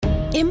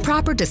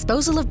Improper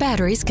disposal of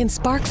batteries can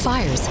spark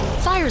fires.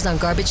 Fires on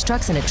garbage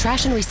trucks and at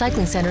trash and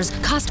recycling centers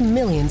cost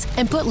millions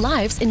and put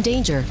lives in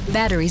danger.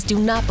 Batteries do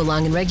not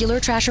belong in regular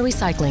trash or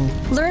recycling.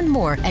 Learn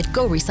more at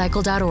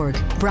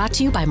gorecycle.org. Brought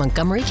to you by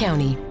Montgomery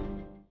County.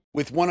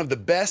 With one of the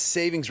best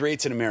savings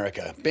rates in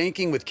America,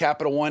 banking with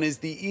Capital One is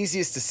the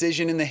easiest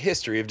decision in the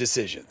history of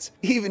decisions.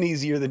 Even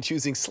easier than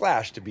choosing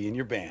Slash to be in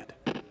your band.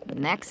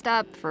 Next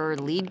up for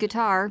lead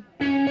guitar.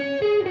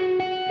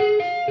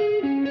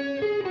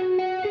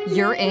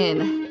 You're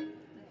in.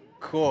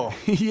 Cool.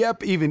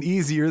 Yep, even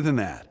easier than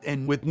that.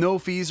 And with no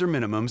fees or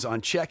minimums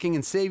on checking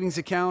and savings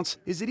accounts,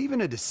 is it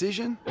even a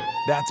decision?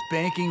 That's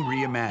banking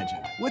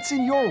reimagined. What's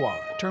in your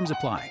wallet? Terms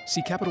apply.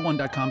 See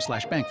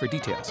CapitalOne.com/bank for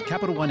details.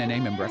 Capital One N.A.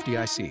 member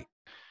FDIC.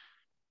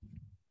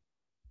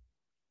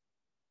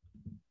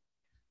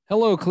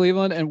 Hello,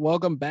 Cleveland, and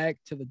welcome back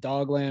to the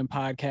DawgLand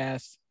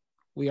Podcast.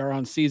 We are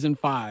on season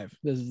 5.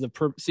 This is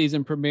the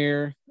season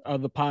premiere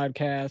of the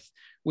podcast.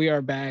 We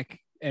are back.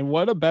 And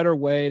what a better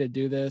way to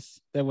do this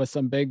than with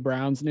some big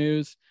Browns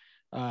news.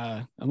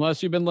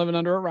 Unless you've been living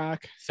under a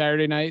rock,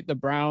 Saturday night, the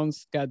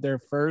Browns got their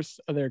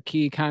first of their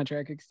key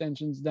contract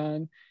extensions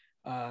done.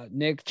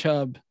 Nick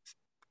Chubb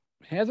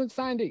hasn't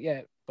signed it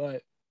yet,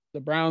 but the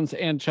Browns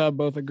and Chubb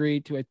both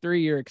agreed to a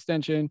 3-year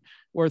extension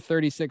worth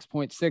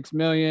 $36.6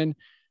 million,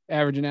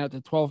 averaging out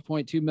to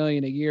 $12.2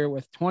 million a year,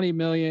 with $20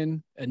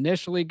 million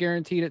initially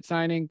guaranteed at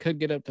signing, could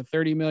get up to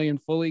 $30 million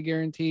fully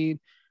guaranteed.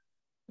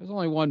 There's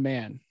only one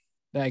man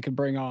that I could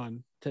bring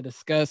on to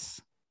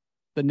discuss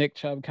the Nick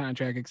Chubb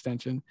contract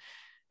extension.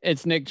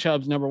 It's Nick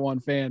Chubb's number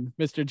one fan,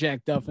 Mr.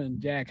 Jack Duffin.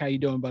 Jack, how you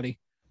doing, buddy?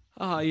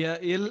 Oh, yeah,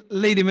 you're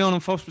leading me on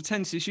false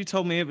pretenses. You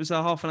told me it was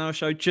a half-an-hour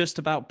show just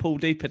about Paul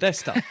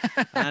DePodesta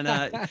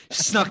and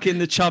snuck in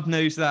the Chubb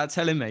news without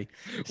telling me.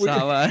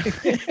 So,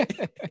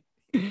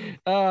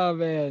 oh,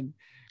 man.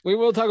 We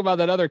will talk about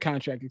that other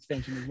contract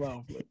extension as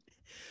well.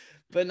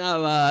 But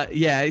no,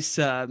 yeah, it's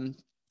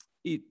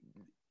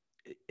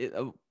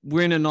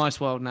we're in a nice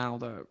world now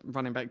that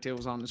running back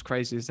deals aren't as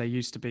crazy as they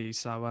used to be.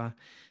 So,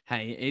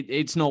 hey,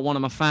 it's not one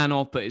I'm a fan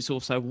of, but it's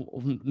also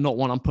not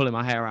one I'm pulling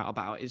my hair out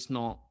about. It's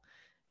not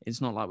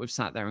like we've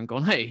sat there and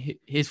gone, hey,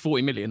 here's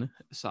 40 million.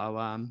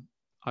 So,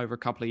 over a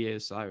couple of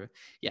years. So,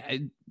 yeah,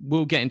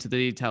 we'll get into the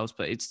details,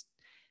 but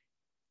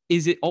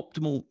is it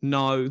optimal?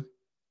 No.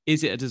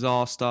 Is it a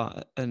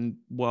disaster and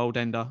world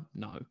ender?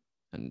 No.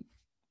 And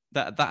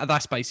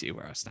that's basically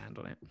where I stand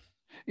on it.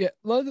 Yeah,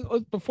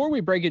 before we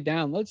break it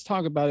down, let's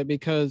talk about it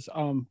because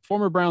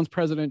former Browns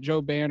president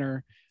Joe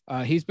Banner,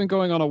 he's been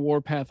going on a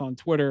warpath on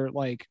Twitter,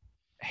 like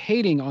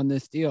hating on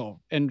this deal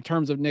in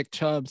terms of Nick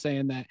Chubb,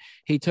 saying that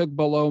he took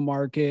below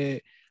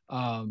market.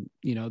 I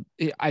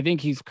think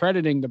he's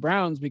crediting the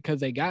Browns because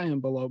they got him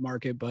below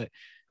market. But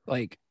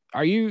like,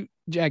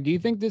 Jack, do you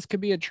think this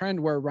could be a trend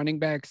where running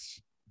back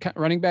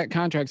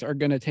contracts are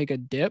going to take a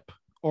dip,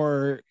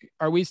 or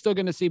are we still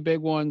going to see big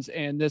ones?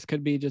 And this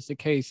could be just a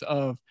case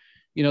of,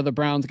 the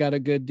Browns got a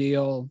good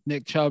deal.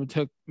 Nick Chubb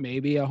took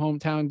maybe a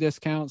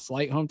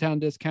slight hometown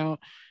discount,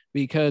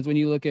 because when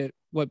you look at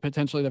what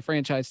potentially the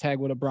franchise tag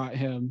would have brought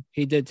him,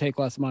 he did take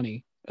less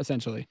money,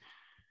 essentially.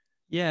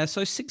 Yeah,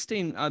 so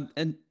 16,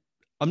 and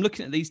I'm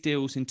looking at these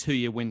deals in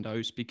 2-year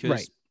windows because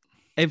right.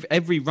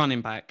 Every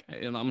running back,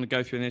 and I'm going to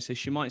go through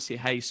this, you might see,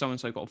 hey,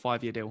 so-and-so got a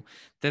 5-year deal.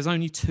 There's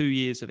only 2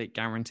 years of it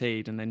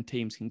guaranteed, and then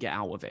teams can get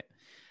out of it.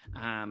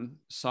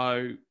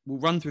 So we'll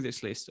run through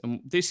this list,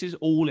 and this is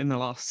all in the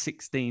last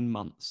 16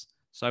 months.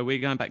 So we're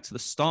going back to the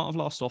start of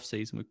last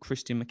offseason with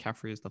Christian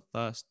McCaffrey as the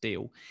first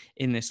deal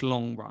in this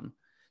long run.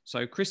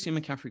 So Christian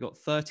McCaffrey got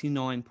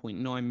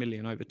 $39.9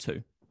 million over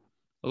 2.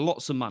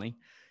 Lots of money.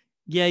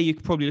 Yeah, you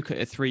could probably look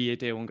at a 3-year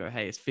deal and go,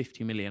 hey, it's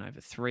 $50 million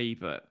over 3,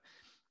 but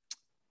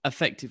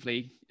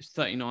effectively it's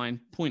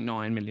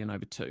 $39.9 million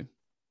over 2.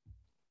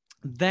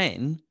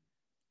 Then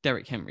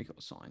Derrick Henry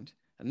got signed.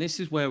 And this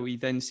is where we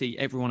then see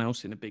everyone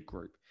else in a big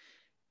group.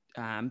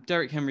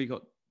 Derrick Henry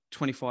got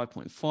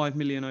 $25.5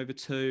 million over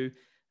 2.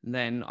 And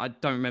then I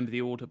don't remember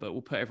the order, but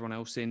we'll put everyone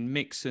else in.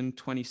 Mixon,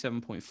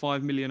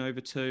 $27.5 million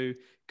over 2.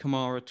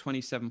 Kamara,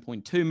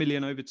 $27.2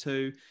 million over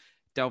 2.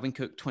 Dalvin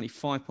Cook,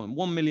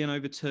 $25.1 million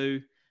over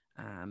 2.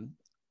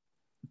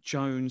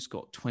 Jones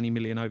got $20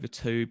 million over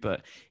 2.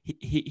 But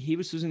he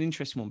was an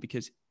interesting one,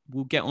 because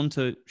we'll get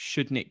onto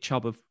should Nick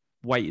Chubb have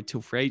waited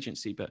till free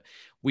agency. But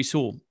we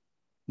saw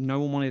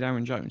no one wanted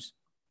Aaron Jones,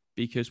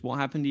 because what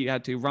happened? You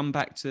had to run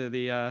back to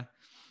the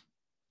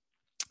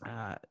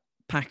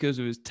Packers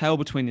with his tail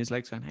between his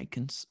legs going, hey,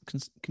 can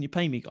you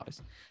pay me,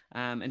 guys?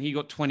 And he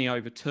got 20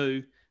 over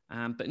 2.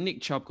 But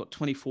Nick Chubb got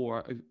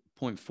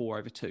 24.4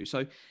 over 2.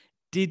 So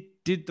did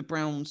the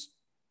Browns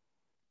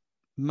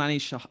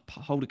manage to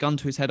hold a gun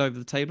to his head over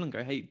the table and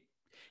go, hey,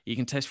 you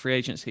can test free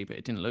agency, but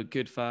it didn't look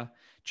good for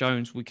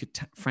Jones. We could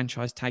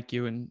franchise tag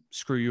you and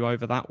screw you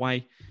over that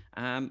way.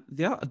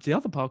 The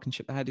other bargain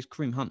chip they had is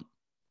Kareem Hunt.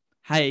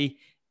 Hey,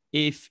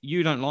 if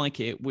you don't like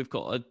it, we've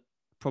got a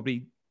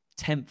probably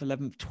 10th,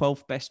 11th,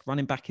 12th best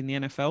running back in the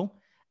NFL,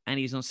 and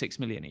he's on $6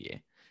 million a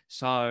year.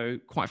 So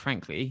quite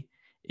frankly,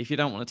 if you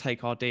don't want to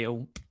take our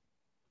deal,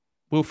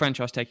 will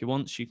franchise take you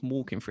once? You can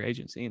walk in free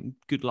agency and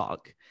good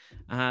luck.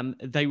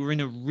 They were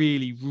in a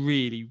really,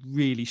 really,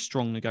 really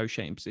strong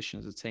negotiating position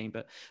as a team,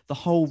 but the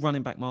whole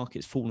running back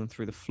market's fallen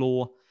through the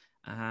floor.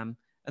 And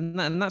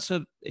that's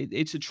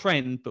it's a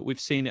trend, but we've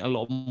seen it a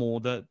lot more.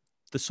 The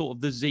sort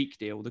of the Zeke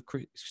deal, the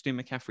Christian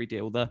McCaffrey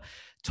deal, the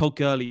Todd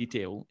Gurley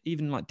deal,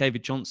 even like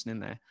David Johnson in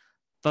there.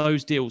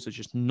 Those deals are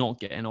just not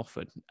getting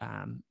offered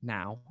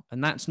now.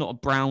 And that's not a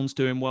Browns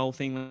doing well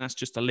thing. That's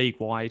just a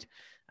league-wide.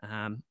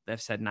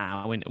 They've said,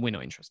 nah, we're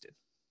not interested.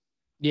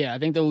 Yeah, I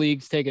think the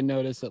league's taken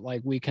notice that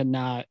like we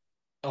cannot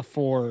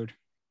afford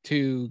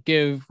to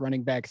give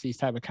running backs these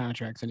type of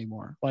contracts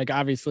anymore. Like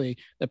obviously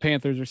the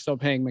Panthers are still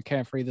paying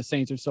McCaffrey, the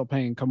Saints are still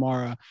paying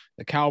Kamara,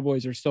 the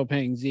Cowboys are still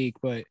paying Zeke,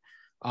 but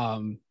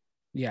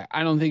yeah,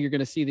 I don't think you're going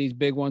to see these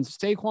big ones.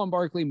 Saquon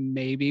Barkley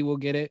maybe will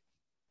get it,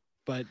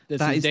 but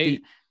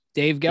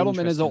Dave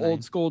Gettleman is an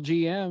old school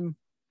GM.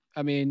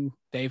 I mean,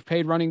 they've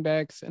paid running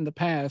backs in the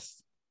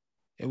past.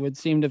 It would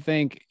seem to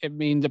think, I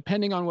mean,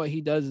 depending on what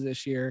he does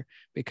this year,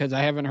 because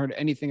I haven't heard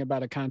anything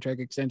about a contract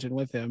extension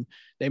with him,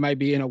 they might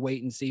be in a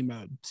wait and see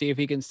mode. See if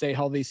he can stay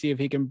healthy, see if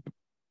he can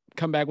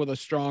come back with a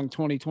strong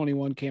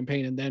 2021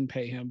 campaign and then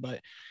pay him. But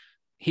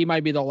he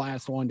might be the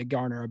last one to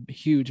garner a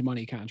huge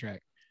money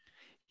contract.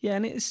 Yeah,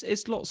 and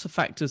it's lots of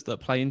factors that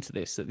play into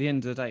this. At the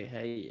end of the day,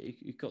 hey,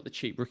 you've got the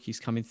cheap rookies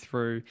coming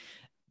through.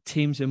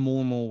 Teams are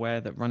more and more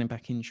aware that running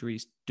back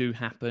injuries do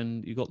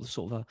happen. You've got the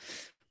sort of a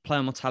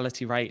player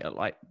mortality rate at,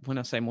 like, when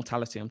I say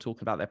mortality, I'm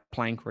talking about their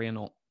playing career,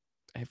 not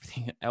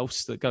everything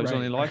else that goes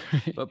on in life.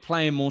 But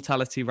playing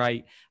mortality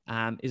rate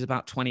is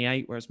about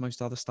 28, whereas most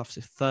other stuff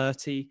is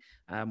 30,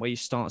 where you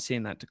start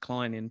seeing that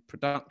decline in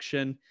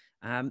production.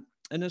 And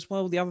as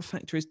well, the other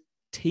factor is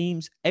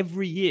teams,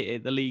 every year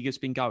the league has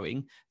been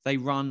going, they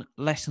run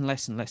less and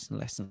less and less and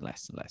less and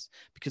less and less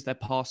because they're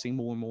passing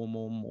more and more and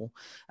more and more.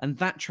 And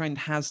that trend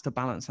has to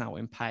balance out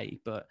in pay,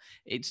 but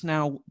it's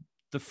now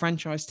the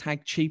franchise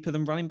tag cheaper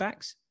than running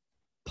backs,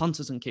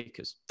 punters and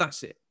kickers.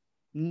 That's it.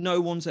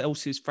 No one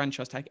else's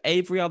franchise tag.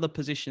 Every other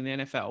position in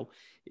the NFL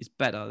is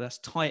better. There's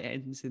tight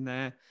ends in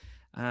there.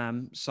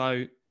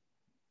 So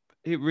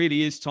it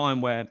really is time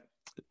where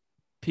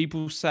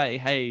people say,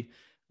 hey,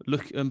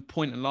 look and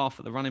point and laugh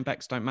at the running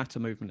backs don't matter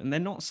movement. And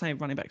they're not saying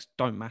running backs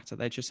don't matter.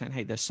 They're just saying,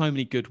 hey, there's so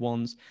many good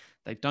ones.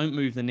 They don't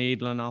move the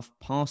needle enough.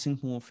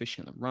 Passing's more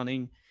efficient than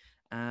running.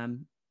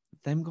 Them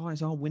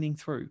guys are winning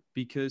through,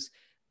 because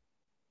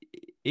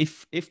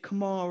if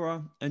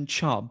Kamara and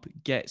Chubb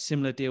get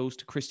similar deals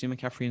to Christian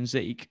McCaffrey and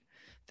Zeke,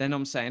 then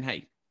I'm saying,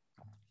 hey,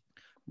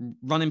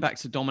 running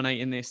backs are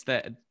dominating this.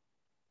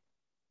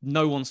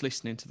 No one's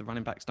listening to the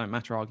running backs don't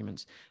matter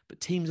arguments,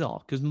 but teams are,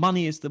 because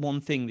money is the one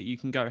thing that you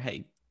can go,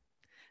 hey,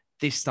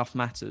 this stuff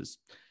matters.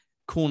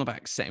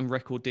 Cornerbacks setting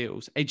record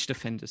deals, edge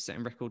defenders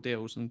setting record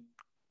deals, and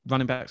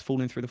running backs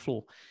falling through the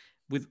floor.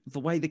 With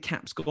the way the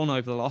cap's gone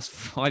over the last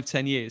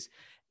 5-10 years,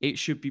 it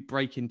should be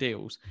breaking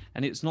deals.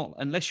 And it's not,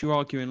 unless you're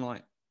arguing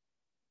like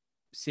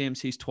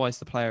CMC's twice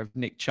the player of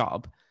Nick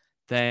Chubb,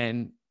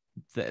 then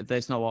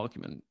there's no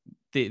argument.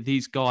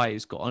 These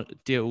guys got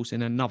deals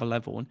in another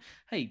level. And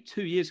hey,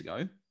 2 years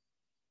ago,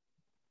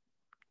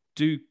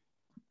 do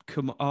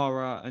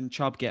Kamara and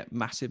Chubb get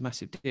massive,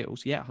 massive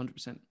deals? Yeah,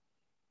 100%.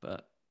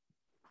 But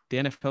the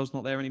NFL's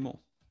not there anymore.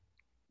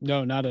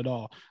 No, not at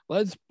all.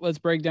 Let's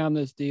break down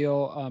this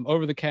deal.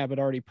 Over the Cap had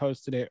already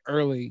posted it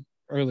early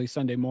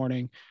Sunday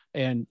morning,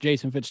 and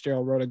Jason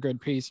Fitzgerald wrote a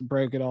good piece and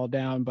broke it all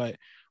down. But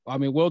I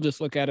mean, we'll just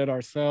look at it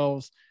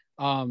ourselves.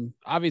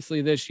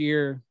 Obviously this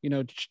year, you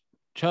know,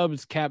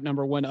 Chubb's cap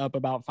number went up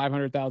about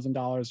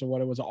 $500,000 or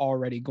what it was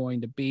already going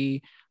to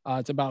be.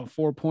 It's about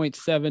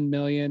 $4.7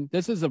 million.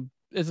 This is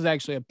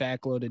actually a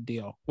backloaded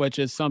deal, which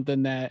is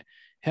something that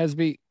has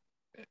been,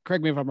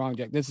 correct me if I'm wrong,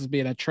 Jack, this has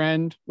been a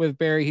trend with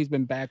Barry. He's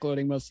been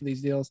backloading most of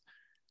these deals.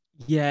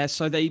 Yeah,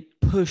 so they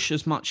push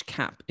as much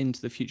cap into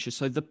the future.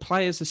 So the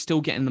players are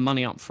still getting the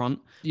money up front,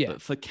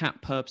 but for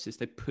cap purposes,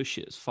 they push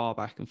it as far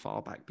back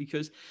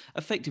because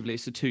effectively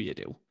it's a 2-year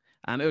deal.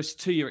 It was a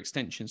 2-year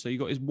extension. So you've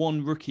got his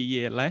one rookie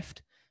year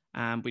left,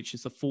 which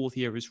is the 4th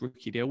year of his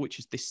rookie deal, which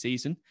is this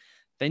season.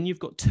 Then you've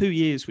got 2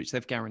 years, which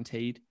they've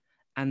guaranteed.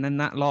 And then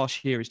that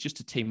last year is just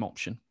a team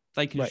option.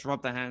 They can just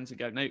rub their hands and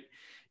go, no,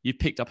 you've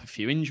picked up a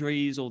few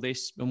injuries or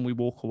this, and we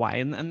walk away.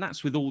 And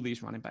that's with all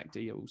these running back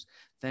deals.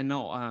 They're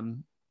not,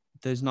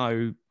 there's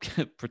no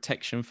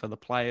protection for the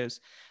players.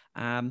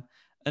 And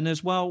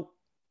as well,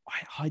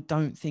 I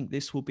don't think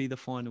this will be the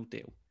final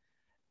deal.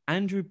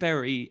 Andrew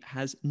Berry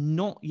has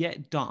not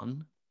yet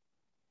done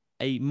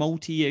a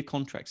multi-year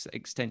contract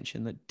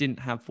extension that didn't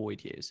have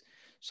void years.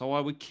 So I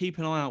would keep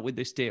an eye out with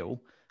this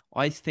deal.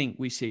 I think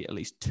we see at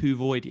least 2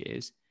 void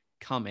years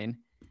coming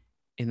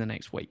in the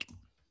next week.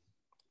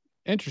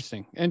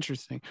 Interesting.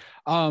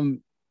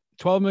 $12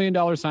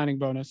 million signing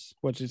bonus,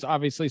 which is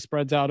obviously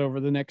spreads out over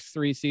the next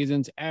 3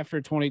 seasons after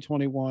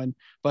 2021,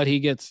 but he'll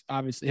get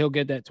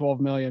that $12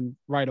 million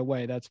right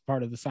away. That's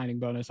part of the signing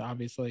bonus,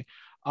 obviously.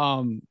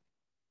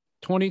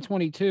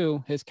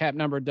 2022, his cap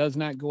number does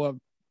not go up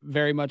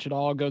very much at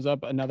all. It goes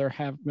up another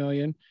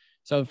 $500,000.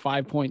 So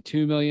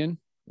 $5.2 million,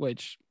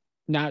 which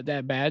not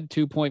that bad.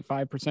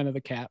 2.5% of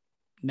the cap,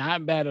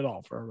 not bad at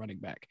all for a running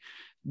back.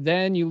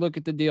 Then you look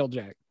at the deal,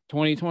 Jack.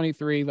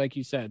 2023, like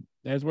you said,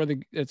 that's where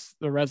it's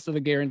the rest of the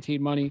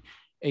guaranteed money.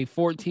 A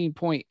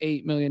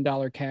 $14.8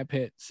 million cap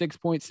hit,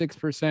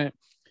 6.6%.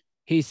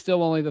 He's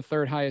still only the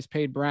third highest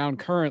paid Brown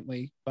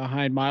currently,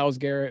 behind Myles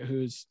Garrett,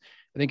 who's,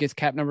 I think his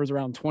cap number is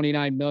around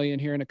 29 million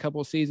here in a couple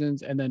of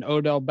seasons. And then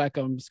Odell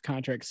Beckham's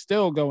contract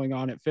still going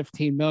on at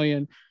 15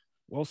 million.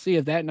 We'll see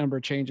if that number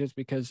changes,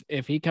 because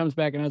if he comes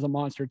back and has a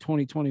monster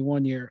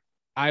 2021 year,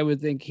 I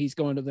would think he's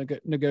going to the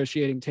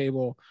negotiating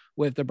table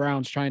with the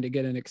Browns trying to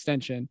get an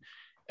extension.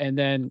 And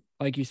then,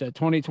 like you said,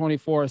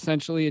 2024,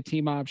 essentially a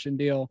team option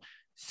deal,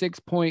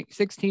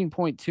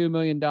 $16.2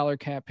 million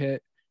cap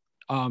hit.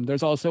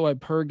 There's also a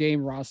per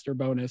game roster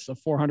bonus of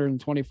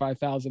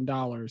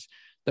 $425,000.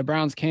 The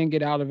Browns can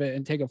get out of it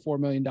and take a $4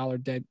 million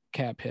dead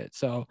cap hit.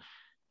 So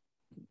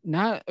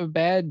not a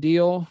bad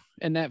deal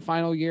in that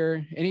final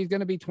year. And he's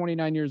going to be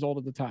 29 years old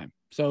at the time.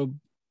 So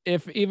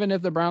even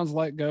if the Browns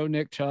let go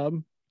Nick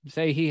Chubb,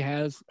 say he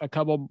has a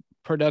couple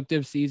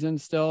productive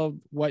seasons still,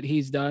 what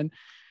he's done,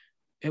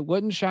 it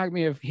wouldn't shock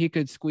me if he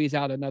could squeeze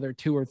out another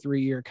 2 or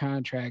 3 year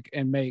contract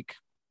and make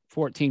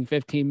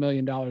 $14-15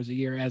 million a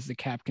year as the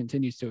cap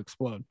continues to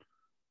explode.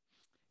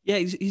 Yeah,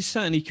 he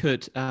certainly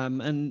could.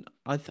 And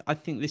I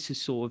think this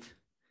is sort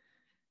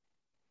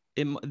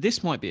of,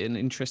 this might be an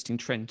interesting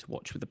trend to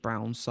watch with the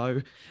Browns.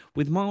 So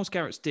with Myles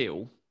Garrett's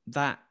deal,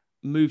 that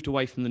moved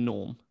away from the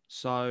norm.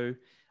 So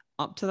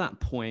up to that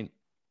point,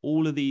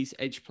 all of these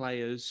edge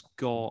players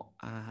got,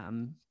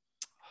 I'm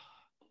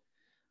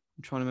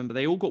trying to remember,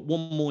 they all got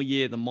one more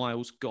year than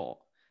Myles got.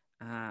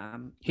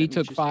 He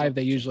took 5,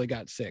 they usually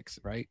got 6,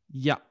 right?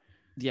 Yeah.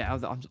 Yeah,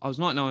 I was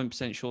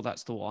 99% sure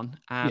that's the one.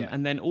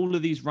 And then all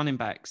of these running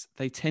backs,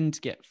 they tend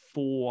to get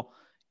 4,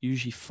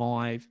 usually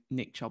 5.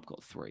 Nick Chubb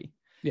got 3.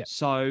 Yeah.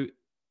 So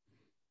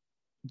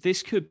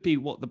this could be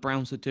what the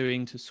Browns are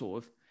doing to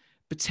sort of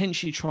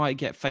potentially try to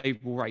get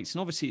favorable rates. And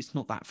obviously it's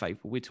not that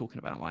favorable. We're talking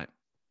about like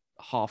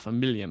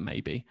 $500,000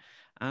 maybe.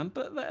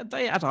 But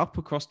they add up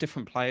across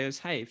different players.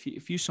 Hey,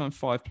 if you sign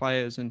 5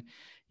 players and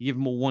you give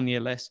them all 1 year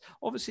less,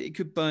 obviously it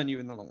could burn you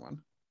in the long run.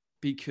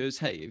 Because,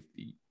 hey,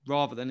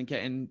 rather than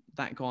getting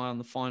that guy on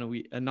the final,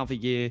 another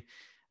year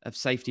of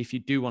safety, if you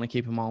do want to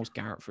keep a Myles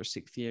Garrett for a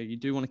 6th year, you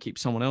do want to keep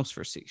someone else for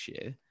a 6th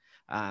year.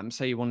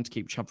 Say you wanted to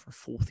keep Chubb for a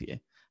 4th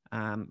year.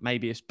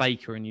 Maybe it's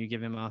Baker and you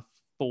give him a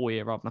 4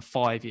 year rather than a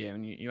 5 year,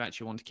 and you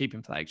actually want to keep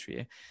him for that extra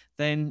year.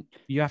 Then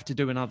you have to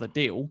do another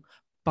deal.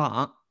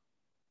 But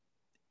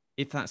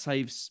if that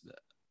saves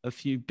a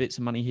few bits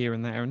of money here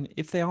and there, and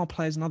if there are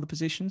players in other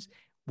positions,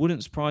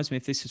 wouldn't surprise me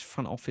if this is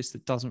front office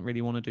that doesn't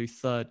really want to do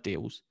third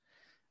deals.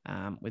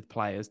 With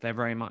players, they're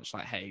very much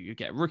like, hey, you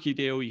get a rookie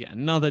deal, you get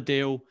another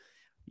deal.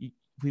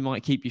 We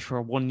might keep you for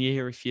a 1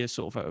 year if you're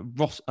sort of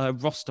a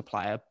roster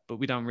player, but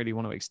we don't really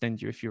want to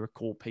extend you if you're a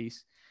core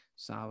piece.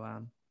 So,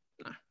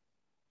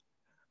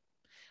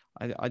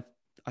 I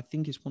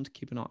think it's one to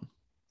keep an eye on.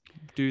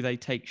 Do they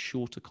take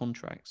shorter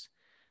contracts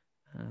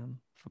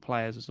for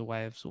players as a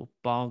way of sort of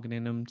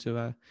bargaining them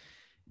to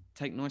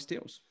take nice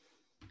deals?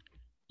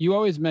 You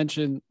always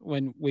mention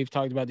when we've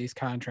talked about these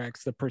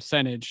contracts, the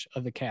percentage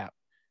of the cap.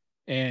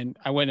 And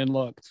I went and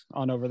looked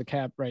on over the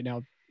cap right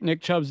now.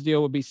 Nick Chubb's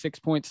deal would be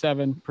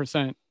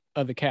 6.7%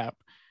 of the cap.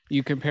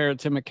 You compare it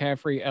to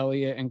McCaffrey,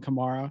 Elliott, and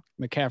Kamara.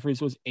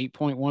 McCaffrey's was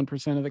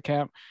 8.1% of the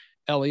cap.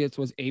 Elliott's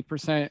was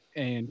 8%,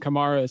 and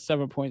Kamara is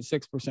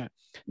 7.6%.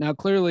 Now,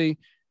 clearly,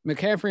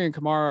 McCaffrey and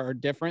Kamara are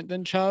different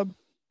than Chubb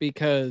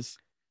because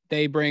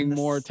they bring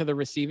more to the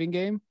receiving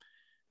game.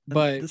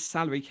 But the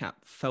salary cap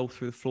fell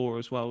through the floor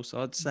as well.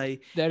 So I'd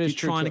say that is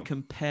if you're trying to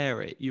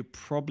compare it, you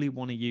probably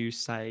want to use,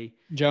 say,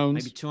 Jones,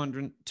 maybe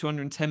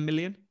 210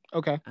 million.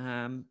 Okay.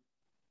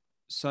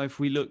 So if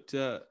we looked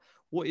at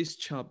what is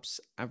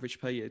Chubb's average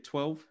per year?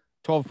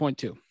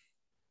 12.2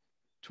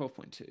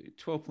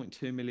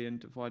 million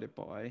divided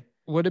by.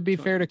 Would it be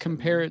fair to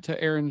compare it to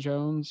Aaron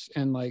Jones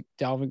and like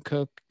Dalvin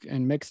Cook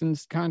and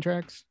Mixon's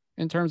contracts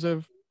in terms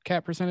of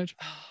cap percentage?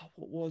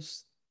 What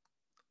was...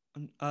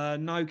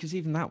 no, because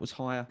even that was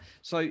higher.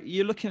 So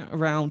you're looking at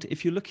around,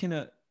 if you're looking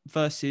at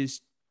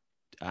versus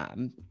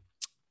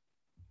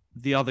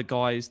the other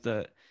guys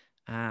that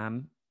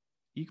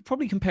you could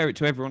probably compare it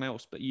to everyone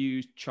else, but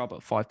use Chubb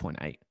at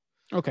 5.8.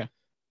 Okay.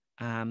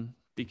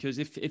 Because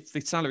if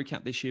the salary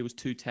cap this year was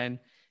 210,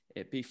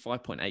 it'd be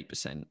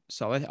 5.8%.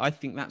 So I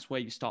think that's where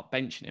you start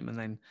benching him, and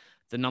then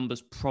the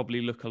numbers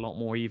probably look a lot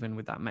more even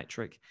with that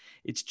metric.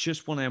 It's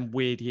just one of them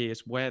weird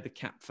years where the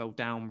cap fell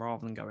down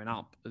rather than going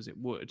up as it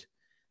would.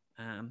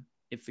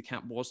 If the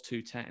cap was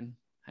 210,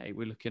 hey,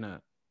 we're looking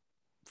at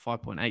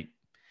 5.8,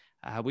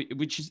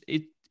 which is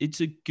it's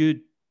a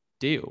good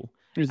deal.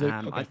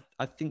 Okay.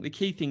 I think the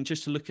key thing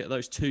just to look at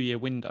those 2 year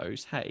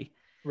windows. Hey,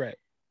 right.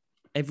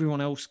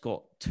 Everyone else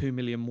got 2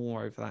 million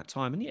more over that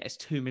time, and yes,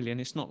 2 million.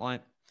 It's not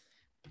like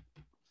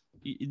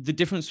the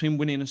difference between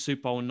winning a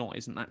Super Bowl and not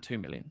isn't that 2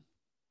 million.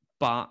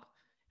 But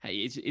hey,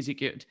 is it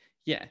good?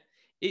 Yeah.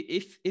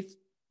 If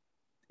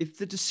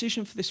the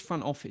decision for this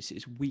front office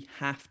is we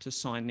have to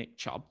sign Nick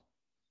Chubb,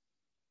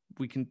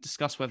 we can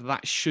discuss whether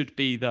that should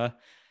be the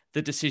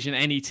decision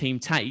any team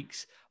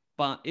takes.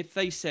 But if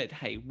they said,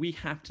 hey, we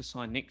have to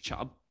sign Nick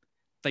Chubb,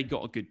 they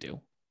got a good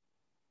deal.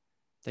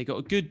 They got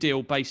a good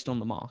deal based on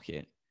the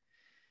market.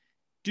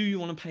 Do you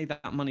want to pay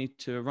that money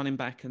to a running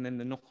back, and then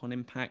the knock-on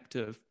impact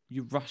of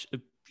you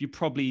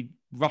probably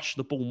rush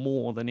the ball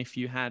more than if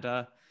you had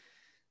a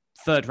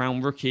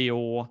third-round rookie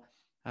or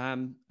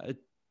a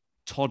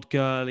Todd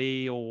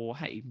Gurley, or,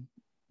 hey,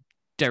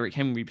 Derrick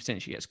Henry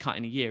potentially gets cut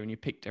in a year and you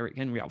pick Derrick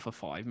Henry up for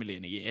 $5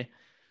 million a year.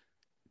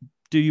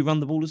 Do you run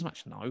the ball as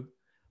much? No.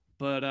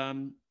 But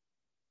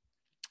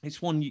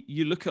it's one,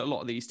 you look at a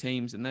lot of these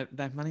teams and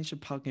they've managed to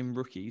plug in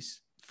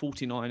rookies.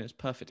 49ers,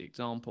 perfect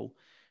example.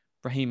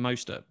 Raheem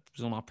Mostert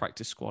was on our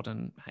practice squad,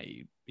 and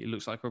hey, he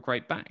looks like a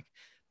great back,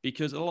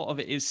 because a lot of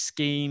it is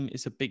scheme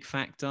is a big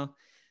factor.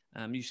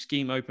 You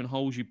scheme open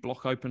holes, you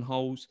block open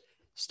holes,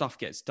 stuff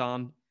gets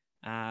done.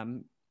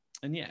 And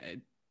yeah,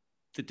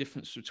 the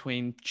difference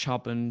between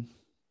Chubb and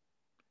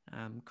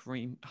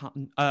Kareem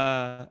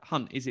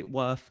Hunt, is it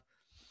worth,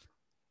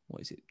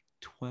 what is it,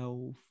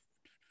 12?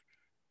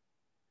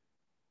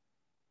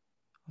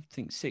 I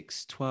think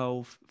 6,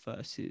 12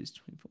 versus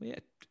 24. Yeah,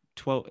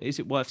 12. Is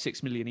it worth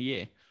 $6 million a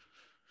year?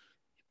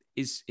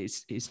 Is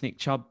Nick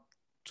Chubb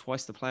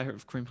twice the player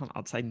of Kareem Hunt?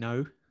 I'd say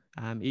no.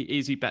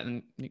 Is he better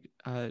than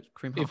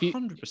Kareem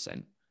Hunt?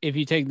 100%. If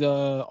you take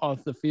the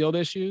off the field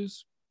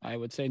issues, I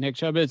would say Nick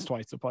Chubb is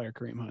twice the player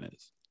Kareem Hunt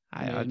is.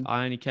 I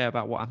only care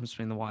about what happens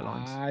between the white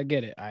lines. I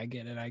get it.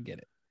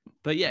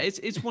 But yeah,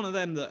 it's one of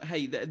them that,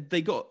 hey,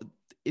 they got,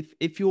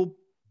 if you're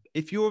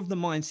of the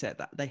mindset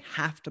that they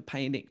have to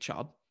pay Nick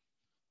Chubb,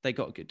 they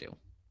got a good deal.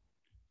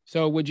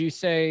 So would you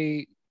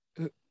say,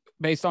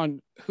 based on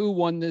who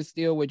won this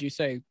deal, would you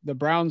say the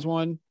Browns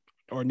won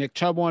or Nick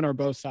Chubb won, or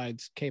both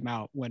sides came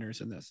out winners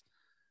in this?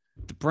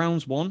 The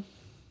Browns won,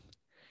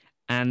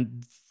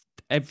 and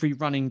every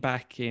running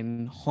back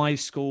in high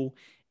school,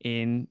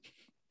 in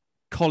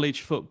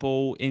college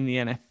football, in the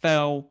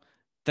NFL,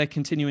 they're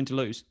continuing to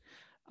lose.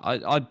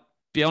 I'd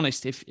be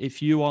honest,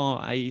 if you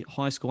are a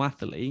high school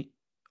athlete,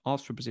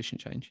 ask for a position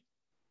change.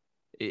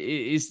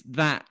 Is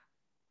that,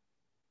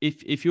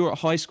 if you're at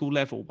high school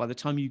level, by the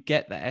time you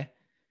get there,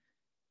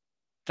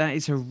 that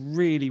is a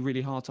really,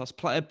 really hard task.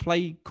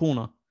 Play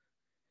corner,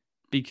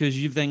 because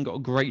you've then got a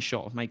great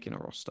shot of making a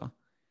roster.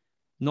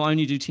 Not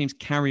only do teams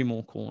carry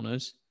more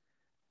corners,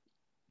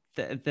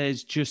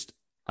 there's just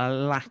a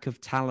lack of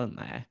talent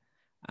there.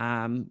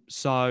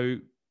 So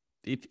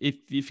if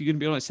you're going to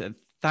be honest,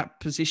 that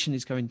position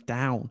is going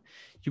down.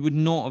 You would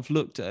not have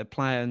looked at a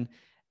player,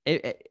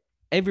 and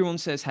everyone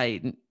says,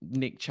 hey,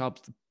 Nick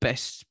Chubb's the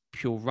best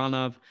pure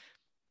runner.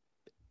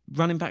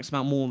 Running back's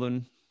about more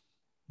than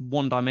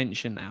one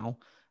dimension now.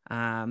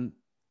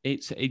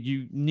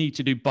 You need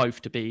to do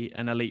both to be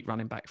an elite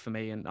running back for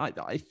me. And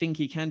I think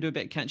he can do a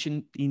bit of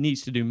catching. He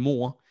needs to do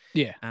more.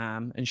 Yeah.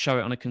 And show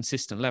it on a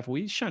consistent level.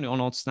 He's shown it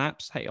on odd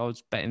snaps. Hey, I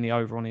was betting the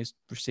over on his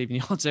receiving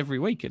yards every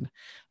week and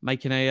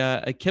making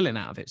a killing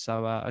out of it.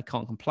 So I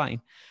can't complain.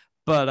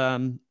 But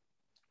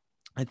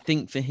I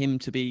think for him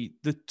to be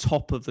the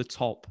top of the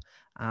top,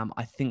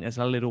 I think there's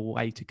a little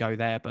way to go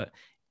there. But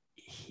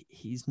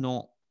he's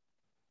not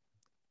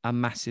a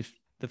massive...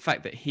 The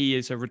fact that he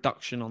is a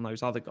reduction on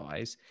those other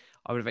guys,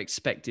 I would have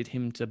expected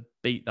him to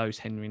beat those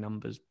Henry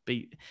numbers,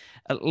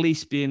 at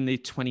least be in the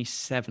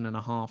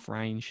 27.5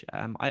 range.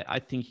 I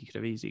think he could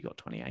have easily got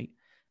 28.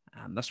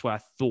 That's where I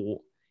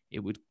thought it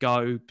would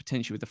go.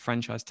 Potentially with the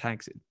franchise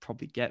tags, it'd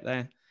probably get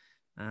there.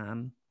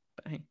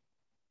 But hey,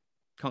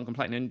 can't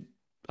complain. And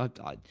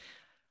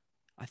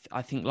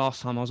I think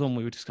last time I was on,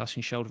 we were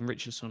discussing Sheldon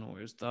Richardson, or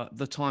it was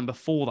the time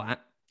before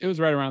that. It was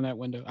right around that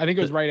window. I think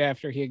it was right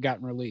after he had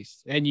gotten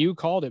released. And you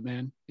called it,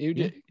 man. You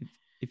did.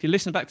 If you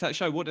listen back to that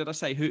show, what did I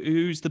say?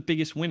 Who's the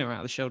biggest winner out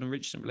of the Sheldon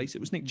Richardson release?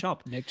 It was Nick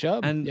Chubb. Nick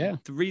Chubb, and yeah.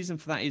 The reason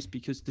for that is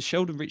because the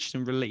Sheldon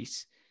Richardson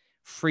release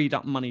freed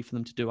up money for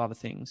them to do other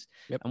things.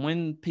 Yep. And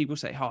when people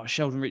say, oh,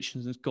 Sheldon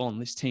Richardson's gone,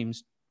 this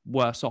team's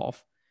worse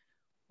off.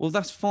 Well,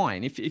 that's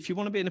fine. If you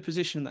want to be in a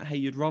position that, hey,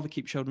 you'd rather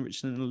keep Sheldon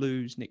Richardson and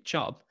lose Nick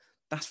Chubb,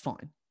 that's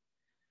fine.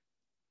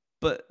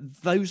 But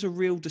those are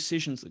real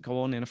decisions that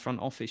go on in a front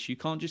office. You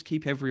can't just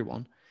keep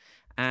everyone.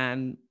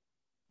 And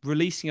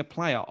releasing a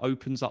player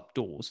opens up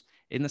doors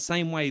in the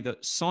same way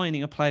that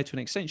signing a player to an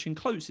extension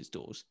closes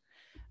doors.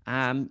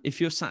 If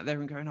you're sat there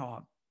and going,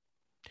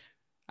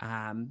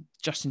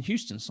 Justin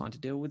Houston signed a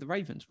deal with the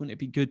Ravens, wouldn't it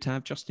be good to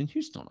have Justin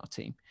Houston on our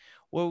team?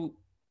 Well,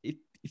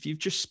 if you've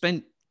just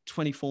spent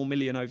 $24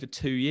 million over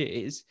 2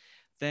 years,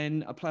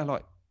 then a player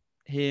like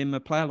him, a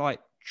player like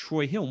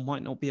Troy Hill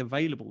might not be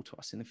available to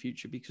us in the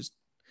future, because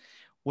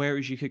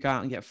whereas you could go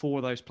out and get 4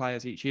 of those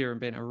players each year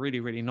and be in a really,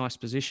 really nice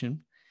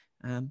position,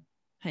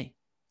 hey,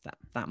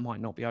 that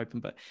might not be open.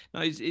 But no,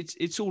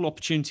 it's all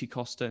opportunity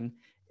cost. And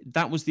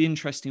that was the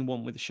interesting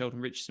one with the Sheldon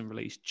Richardson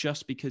release,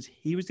 just because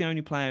he was the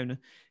only player going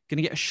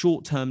to get a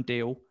short-term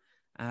deal,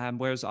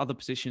 whereas other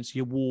positions,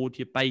 your Ward,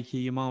 your Baker,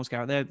 your Myles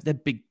Garrett, they're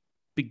big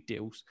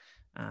deals.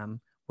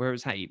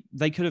 Whereas, hey,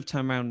 they could have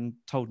turned around and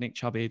told Nick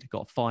Chubb he'd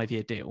got a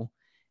 5-year deal.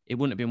 It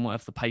wouldn't have been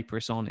worth the paper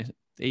it's on,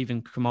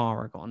 even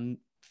Kamara got on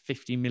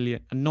 50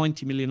 million and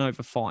 90 million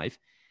over 5.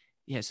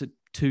 Yeah, it's a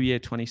 2-year,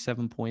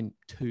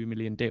 27.2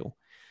 million deal.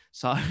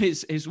 So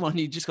it's one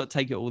you just got to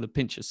take it all with a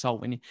pinch of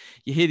salt. When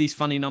you hear these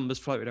funny numbers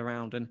floated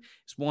around, and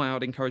it's why I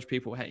would encourage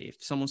people, hey,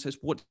 if someone says,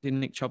 what did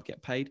Nick Chubb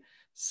get paid?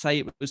 Say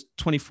it was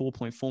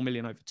 24.4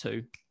 million over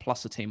 2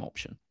 plus a team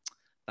option.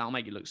 That'll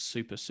make you look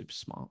super, super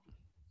smart.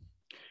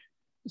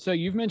 So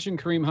you've mentioned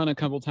Kareem Hunt a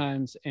couple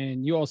times,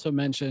 and you also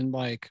mentioned,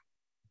 like,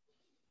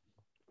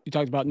 you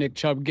talked about Nick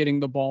Chubb getting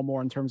the ball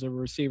more in terms of a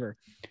receiver.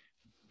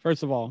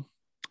 First of all,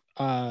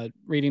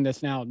 reading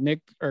this now,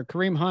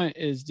 Kareem Hunt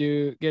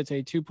gets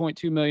a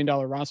 $2.2 million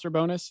roster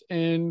bonus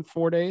in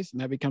 4 days,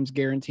 and that becomes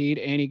guaranteed,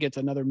 and he gets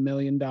another $1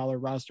 million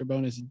roster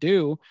bonus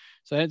due.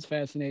 So that's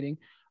fascinating.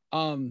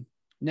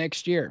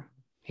 Next year,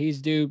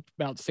 he's due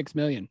about $6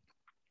 million.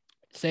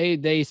 Say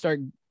they start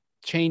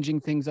changing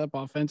things up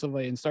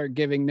offensively and start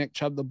giving Nick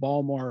Chubb the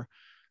ball more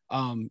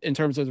in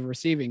terms of the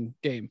receiving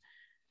game.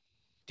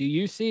 Do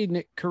you see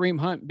Kareem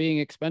Hunt being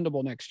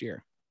expendable next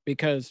year?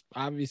 Because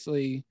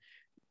obviously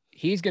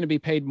he's going to be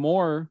paid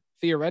more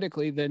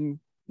theoretically than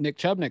Nick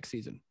Chubb next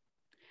season.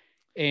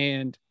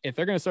 And if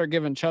they're going to start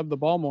giving Chubb the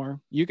ball more,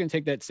 you can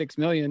take that $6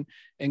 million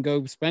and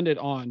go spend it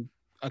on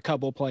a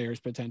couple players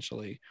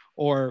potentially.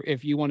 Or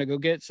if you want to go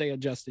get, say, a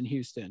Justin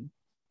Houston,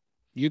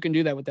 you can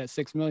do that with that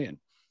 $6 million.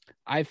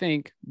 I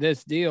think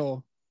this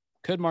deal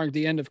could mark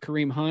the end of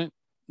Kareem Hunt.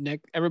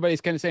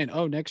 Everybody's kind of saying,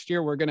 oh, next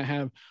year we're going to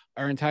have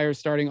our entire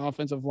starting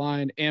offensive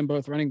line and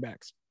both running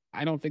backs.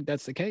 I don't think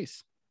that's the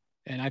case.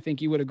 And I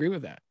think you would agree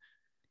with that.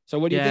 So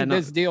what do you think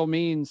this deal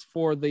means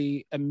for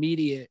the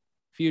immediate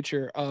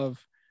future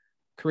of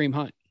Kareem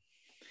Hunt?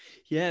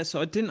 Yeah, so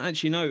I didn't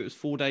actually know it was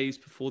 4 days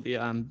before the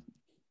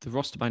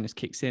roster bonus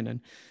kicks in. And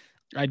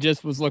I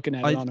just was looking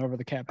at it on Over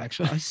the Cap,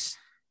 actually. I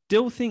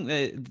still think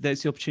that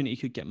there's the opportunity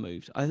he could get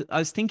moved. I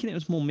was thinking it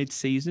was more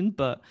mid-season,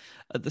 but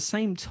at the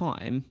same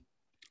time,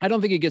 I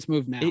don't think it gets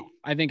moved now.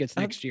 I think it's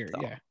next year.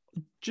 Yeah.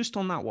 Just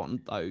on that one,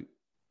 though,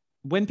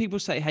 when people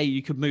say, hey,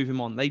 you could move him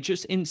on, they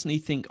just instantly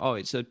think, oh,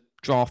 it's a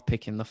draft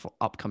pick in the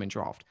upcoming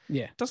draft.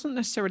 Yeah. Doesn't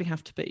necessarily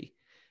have to be.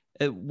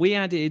 We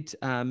added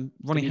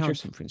Ronnie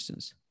Harrison, for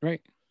instance.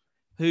 Right.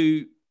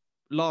 Who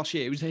last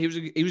year,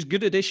 he was a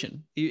good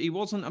addition. He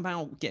wasn't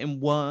about getting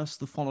worse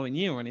the following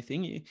year or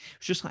anything. It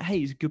was just like, hey,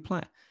 he's a good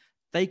player.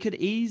 They could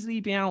easily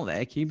be out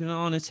there keeping an eye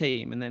on a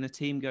team, and then a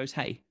team goes,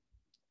 hey,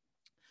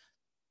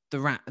 the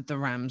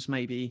Rams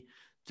maybe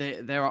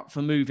they're up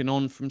for moving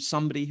on from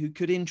somebody who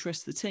could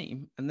interest the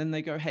team. And then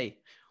they go, hey,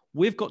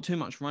 we've got too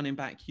much running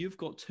back. You've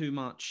got too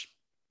much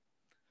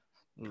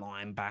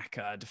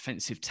linebacker,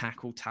 defensive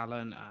tackle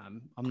talent.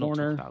 I'm not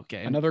talking about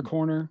getting another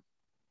corner.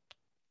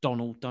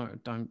 Donald,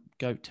 don't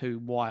go too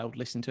wild.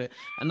 Listen to it.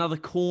 Another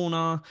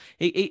corner.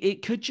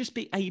 It could just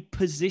be a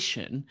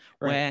position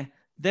where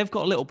they've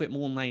got a little bit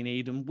more than they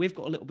need, and we've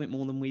got a little bit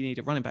more than we need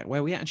at running back,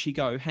 where we actually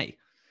go, hey,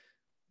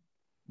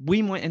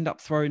 we might end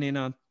up throwing in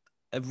a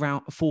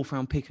fourth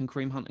round pick and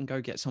Kareem Hunt and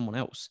go get someone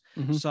else.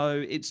 Mm-hmm.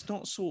 So it's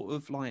not sort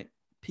of like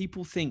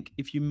people think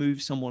if you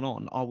move someone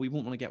on, we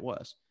won't want to get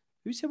worse.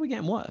 Who said we're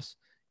getting worse?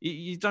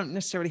 You don't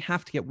necessarily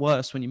have to get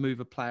worse when you move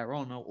a player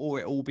on, or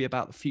it will be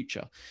about the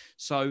future.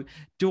 So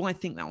do I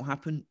think that will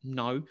happen?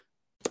 No.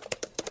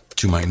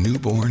 To my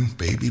newborn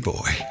baby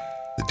boy,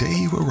 the day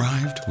you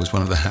arrived was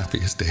one of the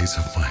happiest days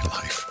of my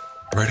life.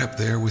 Right up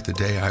there with the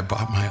day I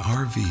bought my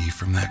RV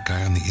from that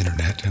guy on the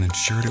internet and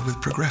insured it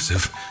with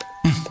Progressive.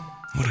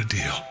 What a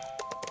deal.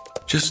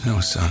 Just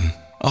know, son,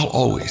 I'll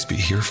always be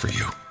here for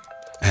you.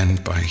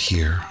 And by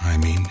here, I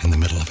mean in the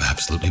middle of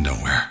absolutely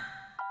nowhere.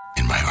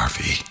 In my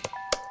RV.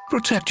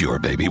 Protect your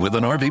baby with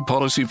an RV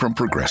policy from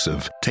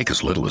Progressive. Take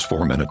as little as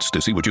 4 minutes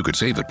to see what you could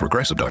save at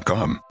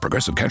Progressive.com.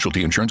 Progressive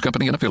Casualty Insurance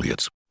Company and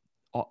Affiliates.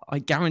 I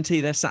guarantee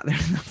they're sat there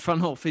in the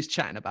front office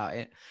chatting about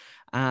it.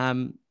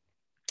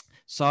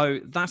 So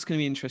that's going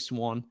to be an interesting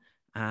one.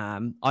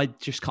 I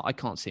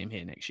can't see him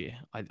here next year.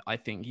 I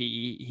think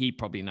he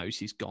probably knows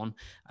he's gone.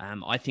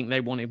 I think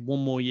they wanted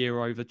one more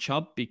year over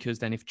Chubb, because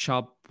then if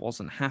Chubb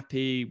wasn't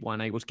happy,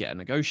 weren't able to get a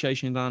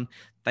negotiation done,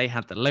 they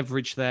had the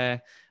leverage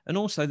there. And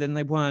also then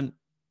they weren't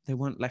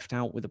left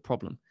out with a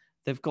problem.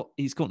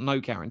 He's got no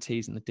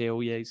guarantees in the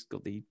deal. Yeah, he's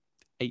got the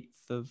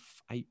 8th of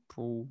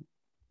April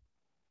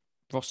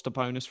roster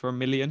bonus for $1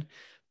 million,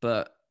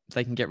 but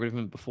they can get rid of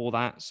him before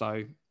that.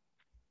 So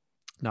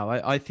no,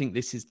 I think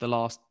this is the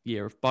last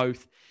year of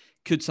both.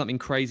 Could something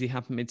crazy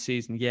happen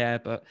mid-season? Yeah,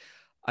 but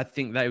I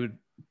think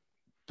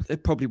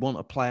they'd probably want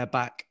a player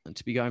back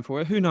to be going for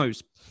it. Who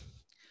knows?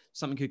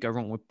 Something could go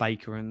wrong with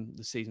Baker and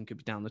the season could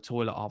be down the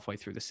toilet halfway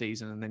through the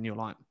season. And then you're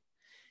like,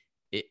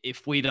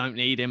 if we don't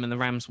need him and the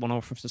Rams want to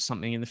offer us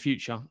something in the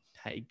future,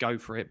 hey, go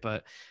for it.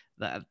 But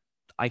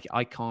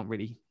I can't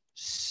really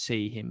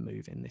see him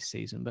moving this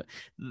season. But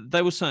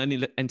they will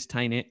certainly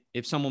entertain it.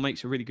 If someone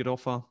makes a really good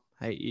offer,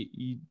 hey,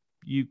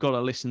 you've got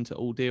to listen to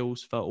all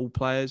deals for all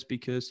players,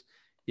 because,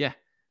 yeah,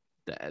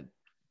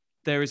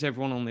 there is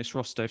everyone on this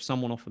roster. If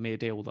someone offered me a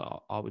deal, that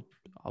I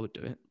would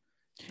do it.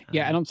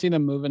 Yeah, I don't see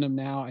them moving him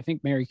now. I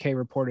think Mary Kay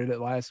reported it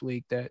last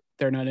week that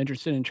they're not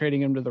interested in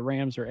trading him to the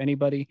Rams or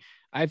anybody.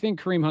 I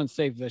think Kareem Hunt's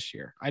safe this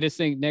year. I just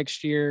think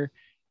next year,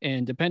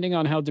 and depending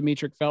on how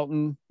Demetric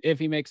Felton, if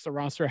he makes the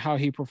roster, how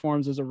he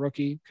performs as a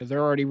rookie, because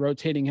they're already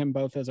rotating him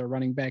both as a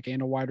running back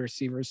and a wide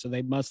receiver, so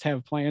they must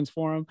have plans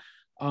for him.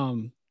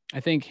 I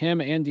think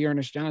him and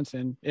Dearness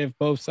Johnson, if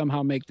both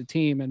somehow make the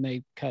team and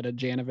they cut a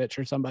Janovich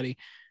or somebody,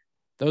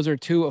 those are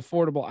two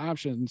affordable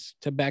options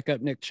to back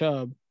up Nick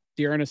Chubb.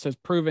 Dearness has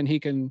proven he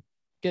can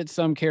get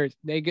some carries.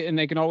 They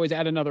can always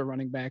add another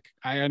running back.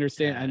 I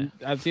understand.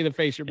 I see the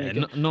face you're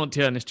making. Not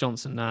Dearness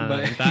Johnson. No,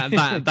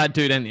 that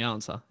dude ain't the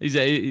answer.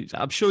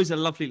 I'm sure he's a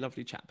lovely,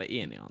 lovely chap, but he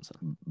ain't the answer.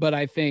 But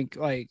I think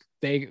like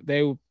they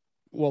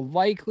will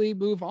likely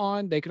move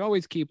on. They could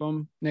always keep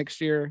him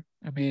next year.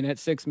 I mean, at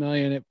 $6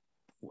 million,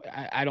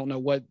 I don't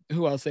know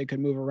who else they could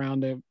move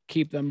around to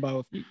keep them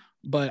both.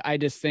 But I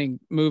just think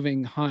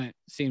moving Hunt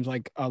seems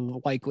like a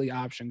likely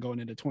option going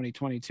into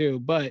 2022.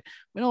 But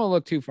we don't want to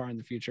look too far in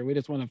the future. We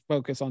just want to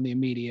focus on the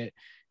immediate.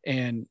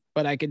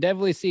 But I could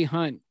definitely see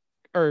Hunt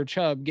or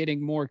Chubb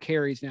getting more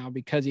carries now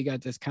because he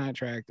got this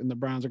contract. And the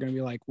Browns are going to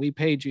be like, we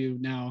paid you.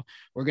 Now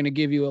we're going to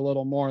give you a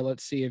little more.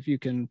 Let's see if you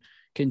can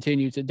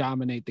continue to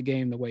dominate the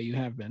game the way you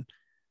have been.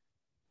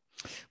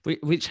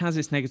 Which has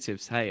its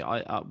negatives. Hey,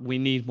 we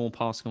need more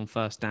passing on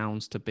first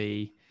downs to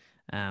be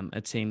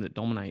a team that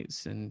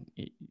dominates. And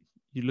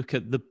you look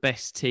at the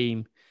best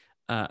team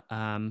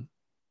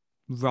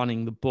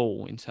running the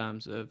ball in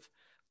terms of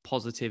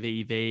positive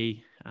EV,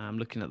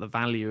 looking at the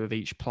value of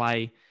each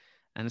play,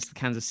 and it's the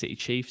Kansas City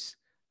Chiefs.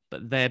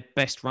 But their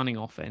best running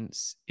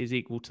offense is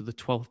equal to the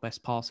 12th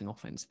best passing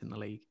offense in the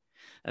league.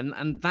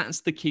 And that's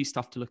the key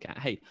stuff to look at.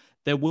 Hey,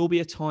 there will be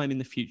a time in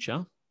the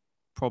future,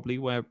 probably,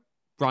 where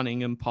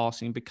running and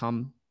passing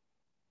become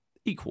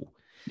equal.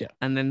 Yeah.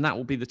 And then that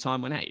will be the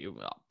time when, hey,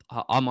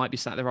 I might be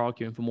sat there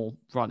arguing for more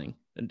running.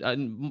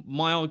 And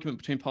my argument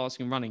between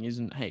passing and running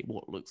isn't, hey,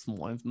 what looks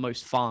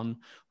most fun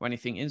or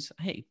anything. Is,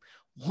 hey,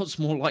 what's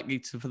more likely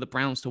for the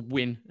Browns to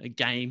win a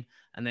game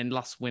and then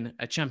us win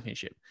a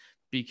championship?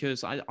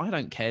 Because I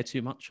don't care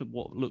too much of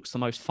what looks the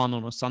most fun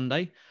on a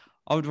Sunday.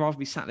 I would rather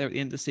be sat there at the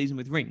end of the season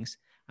with rings.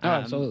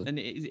 Absolutely. And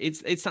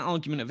it's that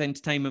argument of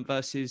entertainment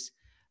versus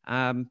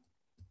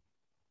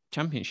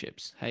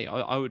championships. Hey,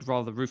 I would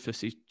rather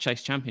ruthlessly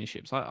chase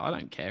championships. I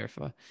don't care if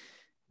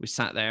we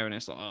sat there and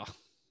it's like,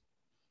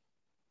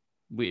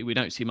 we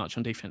don't see much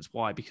on defense.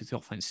 Why? Because the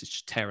offense is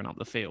just tearing up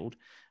the field.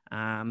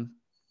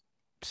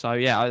 So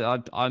yeah,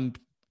 I'm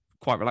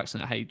quite relaxed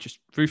on that. Hey, just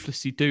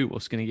ruthlessly do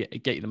what's going to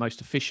get you the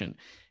most efficient.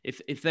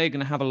 If they're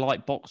going to have a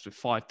light box with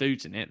 5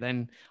 dudes in it,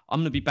 then I'm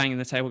going to be banging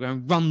the table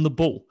going, run the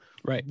ball.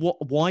 Right.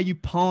 Why are you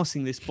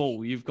passing this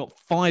ball? You've got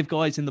 5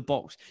 guys in the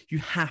box. You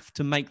have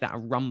to make that a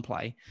run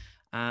play.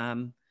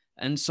 And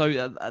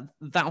so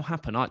that'll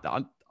happen.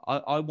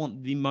 I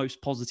want the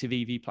most positive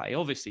EV play.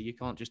 Obviously, you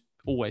can't just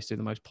always do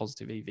the most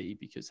positive EV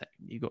because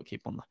you've got to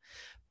keep on the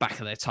back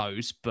of their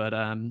toes. But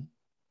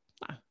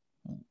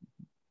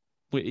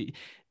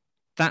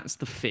that's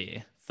the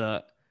fear,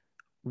 that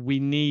we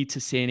need to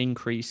see an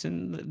increase,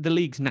 and the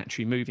league's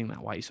naturally moving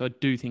that way. So I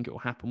do think it will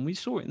happen. We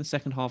saw it in the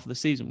second half of the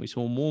season. We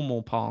saw more and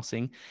more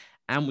passing,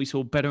 and we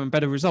saw better and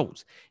better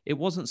results. It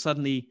wasn't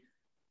suddenly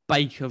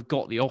Baker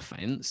got the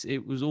offense.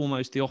 It was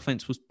almost the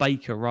offense was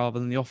Baker rather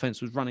than the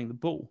offense was running the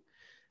ball.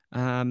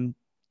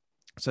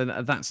 So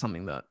that's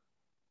something that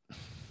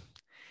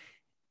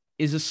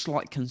is a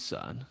slight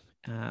concern.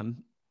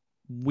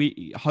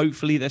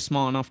 Hopefully they're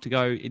smart enough to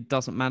go, it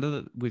doesn't matter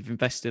that we've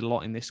invested a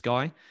lot in this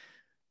guy,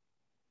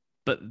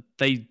 but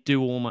they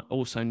do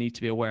also need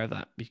to be aware of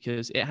that,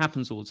 because it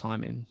happens all the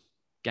time in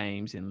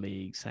games, in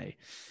leagues. Hey,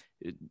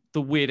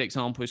 the weird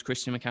example is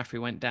Christian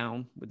McCaffrey went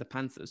down with the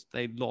Panthers.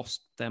 They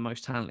lost their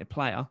most talented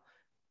player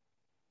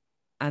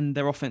and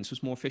their offense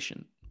was more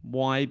efficient.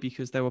 Why?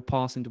 Because they were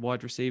passing to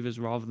wide receivers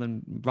rather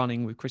than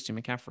running with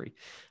Christian McCaffrey.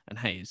 And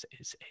hey,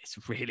 it's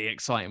really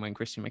exciting when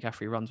Christian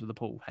McCaffrey runs with the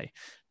ball. Hey,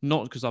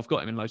 not because I've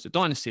got him in loads of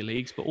dynasty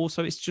leagues, but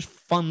also it's just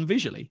fun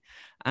visually.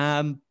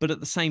 But at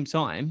the same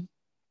time,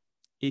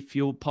 if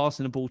you're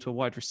passing the ball to a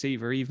wide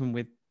receiver, even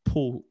with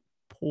poor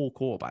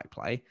quarterback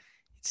play,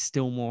 it's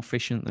still more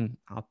efficient than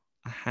a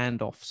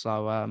handoff.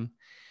 So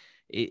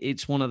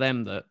it's one of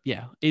them that,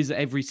 yeah, is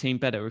every team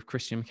better with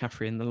Christian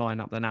McCaffrey in the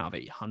lineup than out of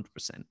it? 100%.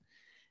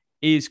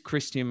 Is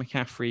Christian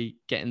McCaffrey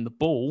getting the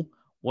ball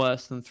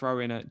worse than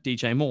throwing at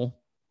DJ Moore?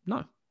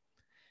 No.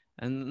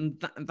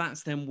 And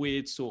that's them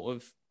weird sort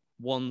of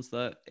ones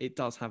that it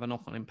does have a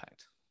knock-on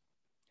impact.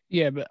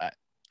 Yeah, but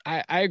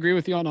I agree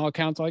with you on all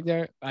accounts like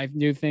that. I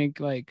do think,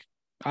 like,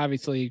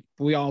 obviously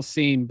we all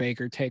seen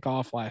Baker take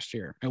off last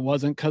year. It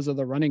wasn't because of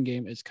the running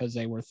game. It's because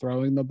they were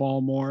throwing the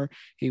ball more.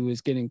 He was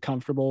getting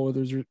comfortable with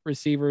his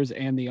receivers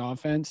and the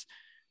offense.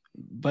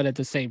 But at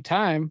the same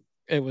time,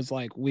 it was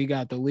like we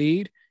got the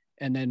lead,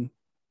 and then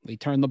we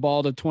turned the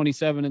ball to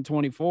 27 and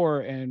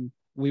 24, and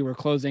we were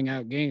closing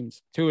out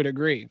games to a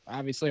degree.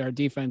 Obviously, our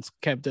defense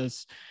kept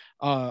us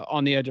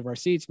on the edge of our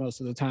seats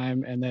most of the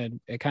time, and then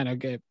it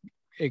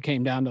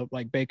came down to,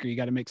 like, Baker, you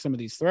got to make some of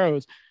these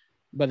throws.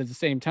 But at the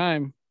same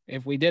time,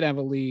 if we did have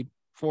a lead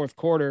fourth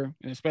quarter,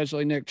 and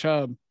especially Nick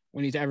Chubb,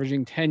 when he's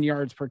averaging 10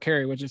 yards per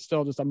carry, which is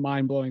still just a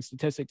mind-blowing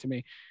statistic to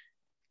me.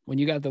 When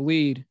you got the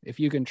lead, if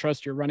you can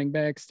trust your running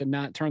backs to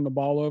not turn the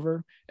ball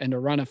over and to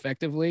run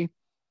effectively,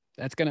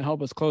 that's going to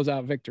help us close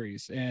out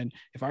victories. And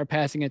if our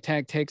passing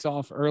attack takes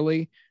off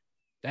early,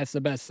 that's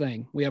the best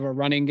thing. We have a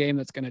running game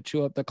that's going to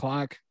chew up the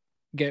clock,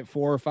 get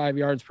 4 or 5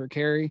 yards per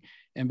carry,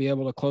 and be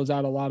able to close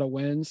out a lot of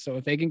wins. So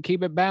if they can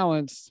keep it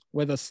balanced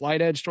with a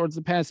slight edge towards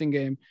the passing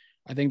game,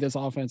 I think this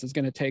offense is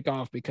going to take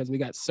off because we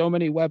got so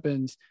many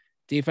weapons.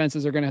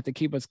 Defenses are going to have to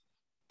keep us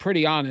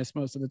pretty honest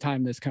most of the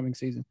time this coming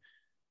season.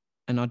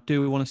 And I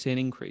do want to see an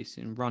increase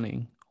in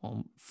running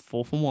on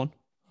 4th and 1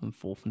 and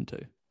 4th and 2.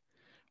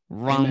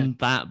 Run Amen.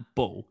 that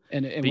ball.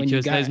 And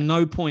because there's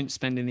no point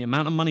spending the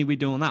amount of money we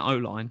do on that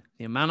O-line,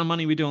 the amount of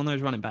money we do on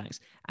those running backs,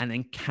 and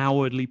then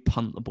cowardly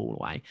punt the ball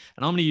away.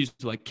 And I'm going to use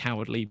the word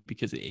cowardly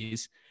because it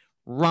is.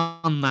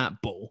 Run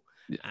that ball.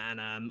 And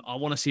I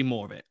want to see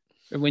more of it.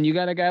 When you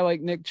got a guy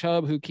like Nick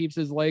Chubb who keeps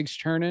his legs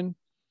churning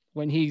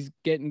when he's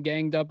getting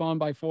ganged up on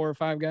by 4 or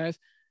 5 guys,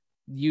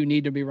 you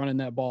need to be running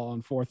that ball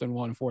on 4th and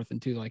 1, 4th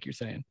and 2, like you're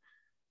saying.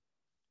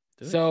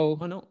 So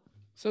why not?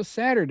 So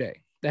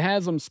Saturday, the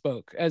Haslam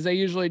spoke, as they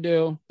usually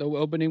do, the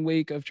opening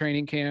week of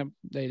training camp.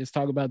 They just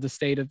talk about the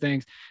state of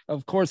things.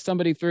 Of course,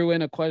 somebody threw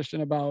in a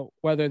question about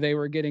whether they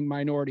were getting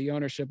minority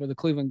ownership of the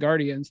Cleveland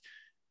Guardians.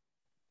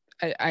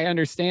 I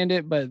understand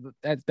it, but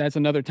that's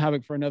another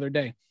topic for another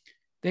day.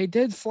 They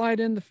did slide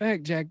in the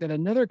fact, Jack, that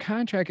another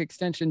contract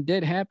extension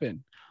did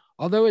happen,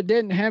 although it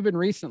didn't happen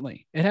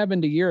recently. It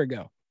happened a year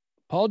ago.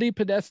 Paul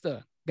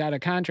DePodesta got a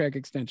contract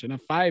extension, a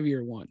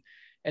 5-year one.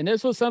 And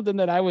this was something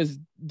that I was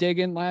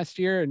digging last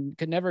year and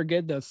could never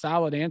get the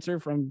solid answer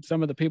from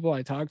some of the people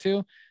I talked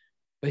to.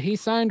 But he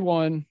signed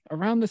one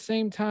around the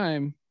same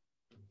time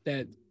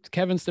that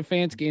Kevin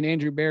Stefanski and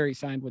Andrew Berry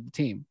signed with the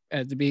team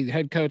to be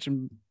head coach.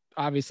 And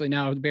obviously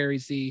now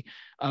Berry's the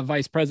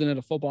vice president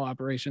of football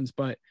operations.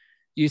 But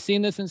you've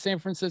seen this in San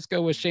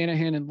Francisco with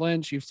Shanahan and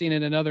Lynch. You've seen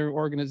it in other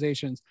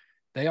organizations.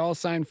 They all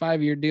signed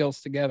 5-year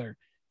deals together.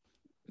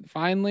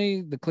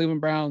 Finally, the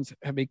Cleveland Browns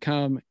have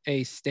become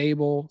a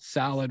stable,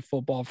 solid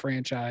football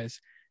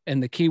franchise.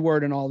 And the key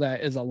word in all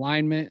that is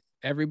alignment.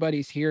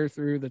 Everybody's here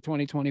through the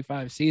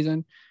 2025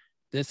 season.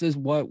 This is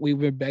what we've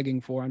been begging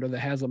for under the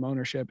Haslam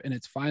ownership, and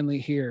it's finally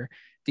here.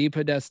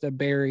 DePodesta,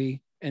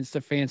 Berry, and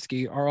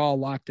Stefanski are all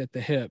locked at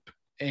the hip.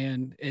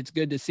 And it's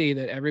good to see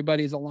that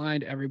everybody's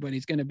aligned.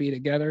 Everybody's going to be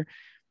together.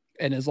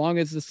 And as long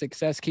as the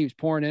success keeps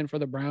pouring in for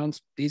the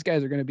Browns, these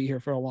guys are going to be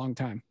here for a long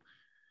time.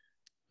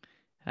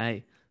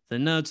 Hey, the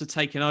nerds are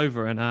taking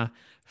over, and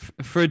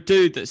for a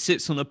dude that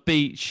sits on a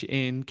beach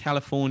in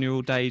California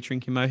all day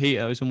drinking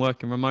mojitos and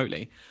working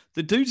remotely,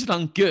 the dude's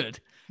done good.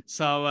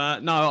 So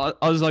no,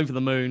 I was over the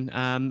moon.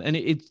 And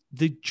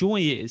the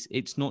joy is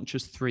it's not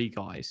just 3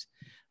 guys.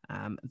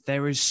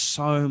 There is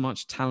so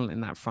much talent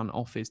in that front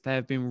office. They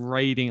have been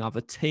raiding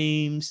other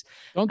teams.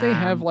 Don't they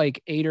have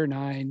like 8 or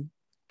 9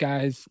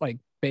 guys like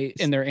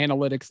in their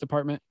analytics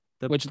department?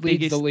 Which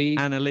leads the league.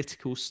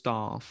 Analytical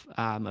staff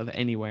of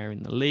anywhere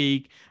in the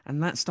league.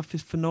 And that stuff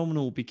is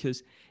phenomenal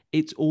because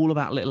it's all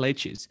about little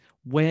edges.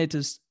 Why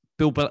has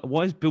Bill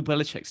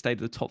Belichick stayed at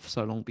the top for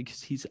so long?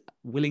 Because he's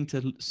willing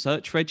to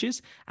search for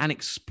edges and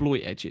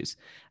exploit edges.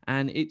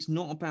 And it's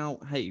not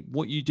about, hey,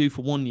 what you do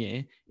for 1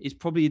 year is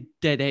probably a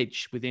dead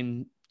edge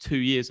within 2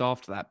 years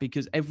after that,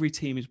 because every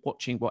team is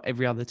watching what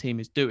every other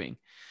team is doing.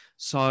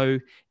 So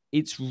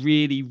it's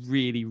really,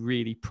 really,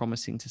 really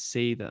promising to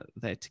see that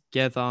they're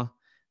together.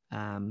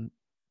 A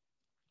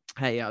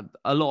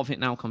lot of it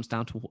now comes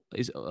down to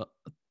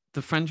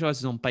the franchise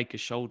is on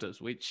Baker's shoulders,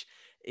 which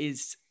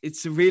it's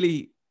a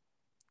really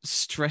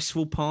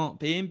stressful part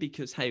being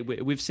because, hey,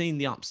 we've seen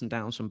the ups and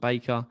downs from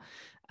Baker.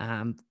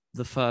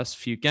 The first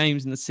few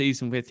games in the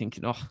season, we're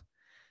thinking,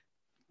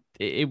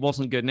 it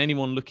wasn't good. And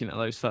anyone looking at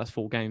those first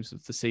 4 games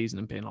of the season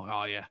and being like,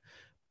 oh yeah,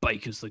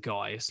 Baker's the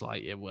guy. It's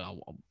like, yeah, well,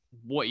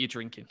 what are you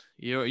drinking?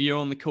 You're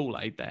on the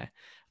Kool-Aid there.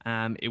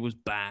 It was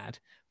bad,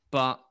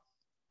 but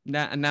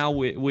now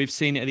we've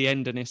seen it at the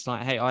end, and it's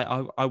like, hey,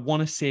 I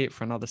want to see it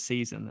for another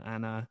season,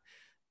 and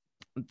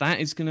that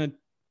is going to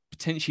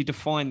potentially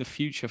define the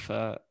future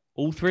for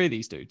all 3 of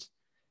these dudes.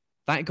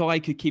 That guy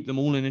could keep them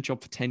all in a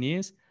job for 10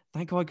 years.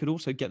 That guy could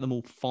also get them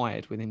all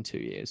fired within 2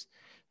 years.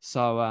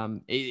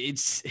 So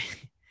it's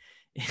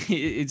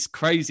it's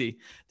crazy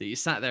that you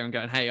sat there and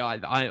going, hey,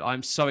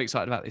 I'm so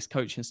excited about this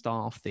coaching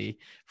staff, the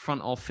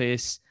front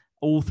office,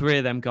 all 3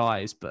 of them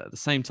guys, but at the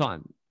same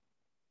time,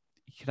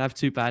 you could have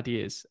 2 bad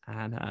years,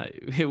 and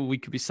we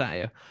could be sat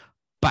here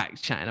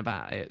back chatting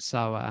about it.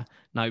 So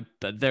no,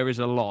 but there is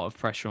a lot of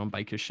pressure on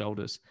Baker's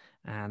shoulders,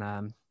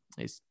 and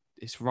it's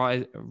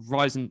ride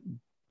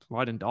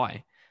and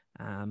die.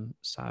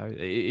 So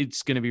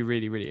it's going to be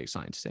really, really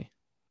exciting to see.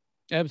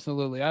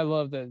 Absolutely. I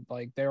love that.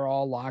 Like, they're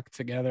all locked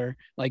together.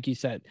 Like you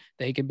said,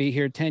 they could be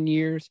here 10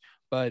 years,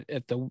 but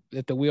if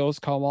the wheels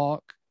come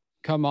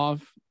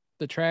off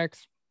the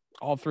tracks,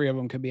 all 3 of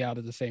them could be out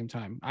at the same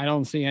time. I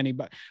don't see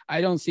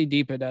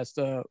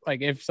DePodesta,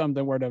 like if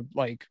something were to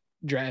like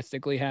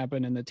drastically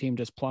happen and the team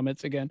just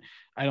plummets again,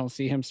 I don't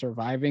see him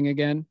surviving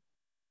again.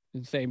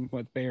 The same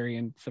with Barry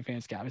and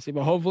Stefanski, obviously,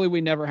 but hopefully we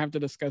never have to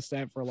discuss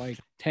that for like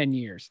 10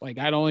 years. Like,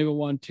 I don't even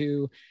want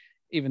to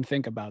even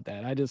think about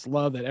that. I just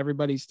love that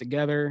everybody's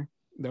together.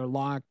 They're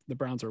locked. The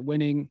Browns are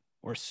winning.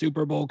 We're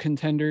Super Bowl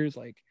contenders.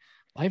 Like,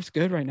 life's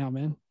good right now,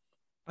 man.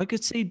 I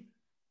could see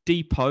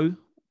Depot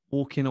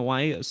walking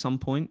away at some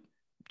point,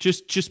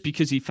 just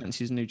because he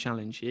fancies a new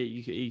challenge.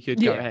 He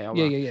could go, hey,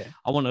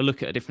 I want to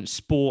look at a different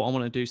sport. I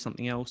want to do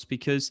something else,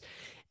 because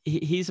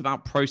he's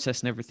about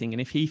process and everything. And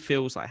if he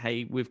feels like,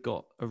 hey, we've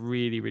got a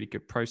really, really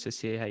good process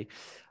here, hey,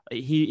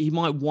 he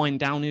might wind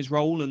down his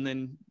role and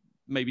then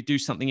maybe do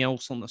something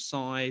else on the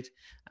side.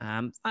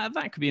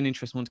 That could be an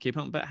interesting one to keep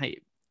on. But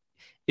hey,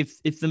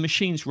 if the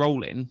machine's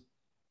rolling,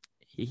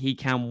 he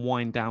can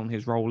wind down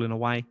his role in a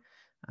way.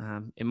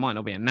 It might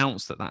not be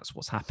announced that that's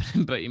what's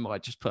happening, but he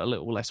might just put a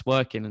little less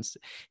work in. And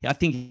I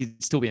think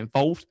he'd still be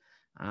involved.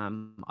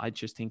 I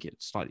just think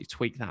it'd slightly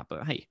tweak that.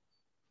 But hey,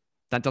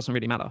 that doesn't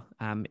really matter.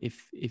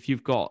 If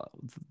you've got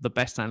the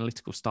best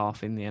analytical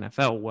staff in the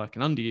NFL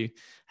working under you,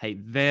 hey,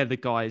 they're the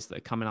guys that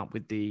are coming up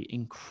with the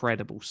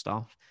incredible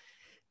stuff.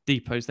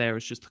 Depot's there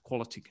as just the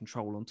quality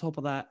control on top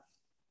of that.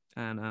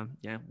 And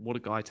what a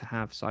guy to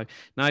have. So,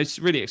 no, it's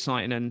really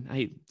exciting. And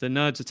hey, the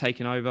nerds are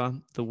taking over.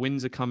 The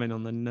wins are coming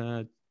on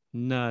the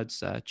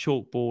nerds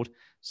chalkboard.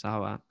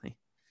 So, hey,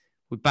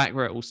 we're back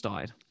where it all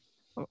started.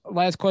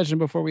 Last question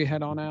before we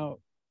head on out.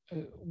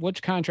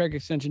 Which contract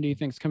extension do you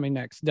think is coming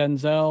next?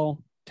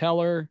 Denzel,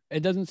 Teller? It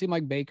doesn't seem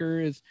like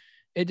Baker's.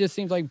 It just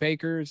seems like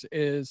Baker's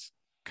is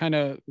kind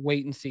of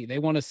wait and see. They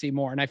want to see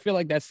more. And I feel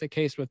like that's the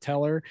case with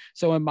Teller.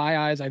 So in my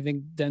eyes, I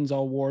think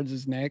Denzel Ward's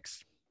is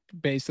next,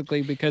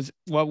 basically, because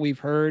what we've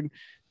heard,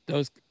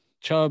 those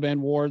Chubb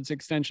and Ward's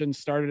extensions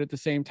started at the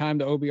same time.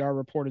 The OBR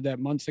reported that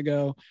months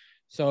ago.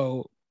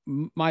 So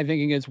my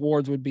thinking is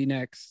Ward's would be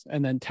next,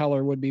 and then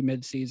Teller would be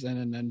mid-season,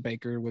 and then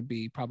Baker would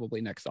be probably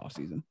next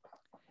offseason.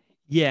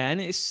 Yeah,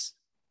 and it's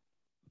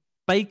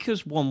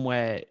Baker's one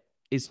where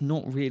it's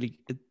not really,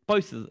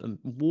 both of them,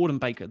 Ward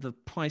and Baker, the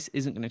price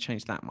isn't going to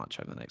change that much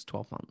over the next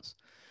 12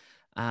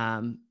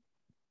 months.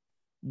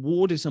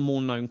 Ward is a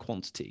more known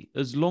quantity.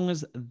 As long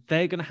as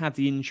they're going to have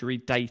the injury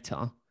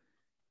data,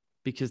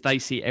 because they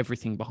see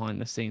everything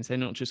behind the scenes. They're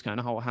not just going,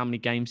 oh, how many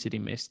games did he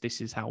miss?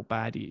 This is how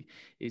bad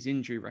his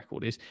injury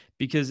record is.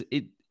 Because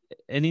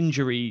an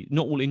injury,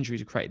 not all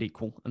injuries are created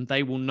equal, and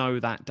they will know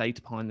that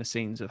data behind the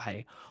scenes of,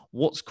 hey,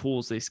 what's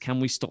caused this? Can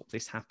we stop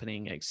this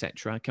happening,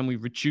 etc.? Can we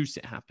reduce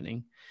it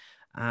happening?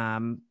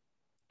 And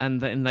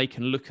then they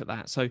can look at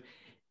that. So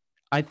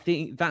I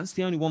think that's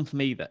the only one for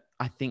me that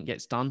I think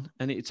gets done.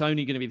 And it's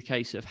only going to be the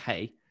case of,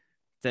 hey,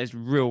 there's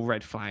real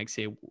red flags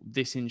here.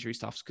 This injury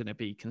stuff's going to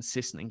be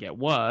consistent and get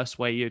worse,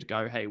 where you'd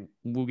go, hey,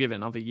 we'll give it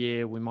another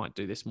year. We might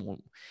do this more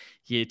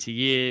year to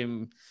year.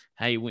 And,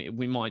 hey,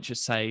 we might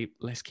just say,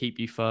 let's keep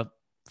you for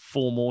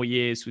 4 more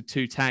years with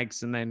 2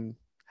 tags. And then,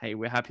 hey,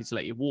 we're happy to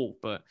let you walk.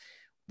 But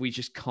we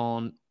just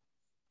can't,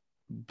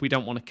 we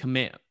don't want to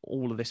commit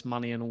all of this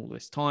money and all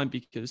this time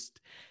because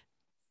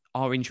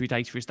our injury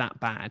data is that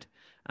bad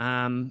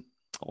on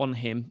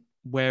him.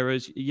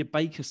 Whereas your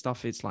Baker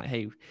stuff, it's like,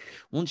 hey,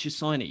 once you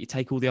sign it, you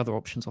take all the other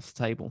options off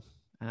the table.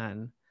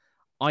 And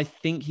I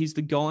think he's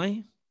the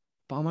guy,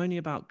 but I'm only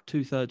about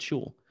 2/3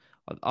 sure.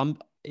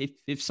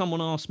 If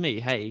someone asked me,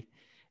 hey,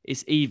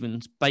 it's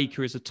evens,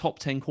 Baker is a top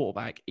 10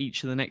 quarterback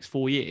each of the next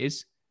 4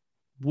 years,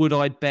 would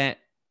I bet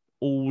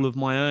all of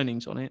my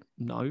earnings on it?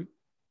 No,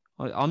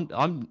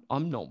 I'm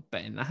not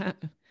betting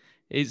that.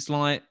 It's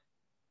like,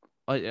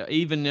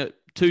 even at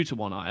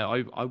 2-1,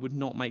 I would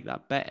not make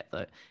that bet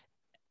that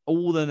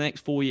all the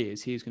next 4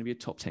 years, he is going to be a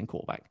top 10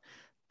 quarterback.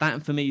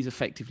 That for me is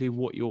effectively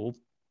what you're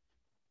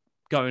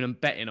going and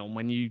betting on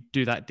when you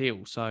do that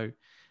deal. So,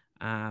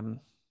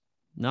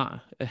 no,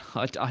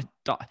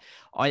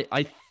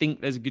 I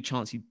think there's a good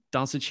chance he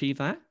does achieve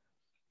that,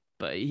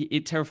 but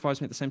it terrifies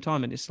me at the same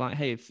time. And it's like,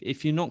 hey,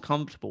 if you're not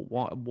comfortable,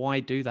 why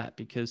do that?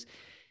 Because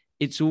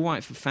it's all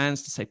right for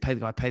fans to say, pay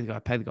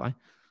the guy.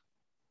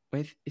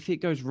 But if it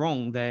goes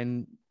wrong,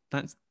 then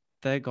that's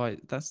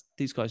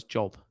these guys'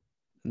 job.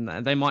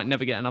 And they might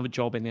never get another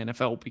job in the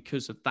NFL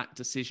because of that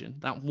decision,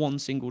 that one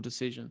single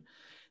decision.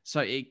 So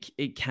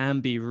it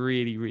can be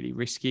really, really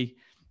risky.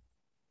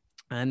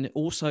 And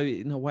also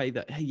in a way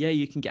that, hey, yeah,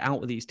 you can get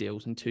out of these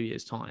deals in 2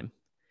 years' time.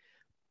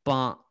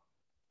 But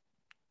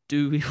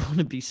do we want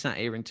to be sat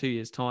here in 2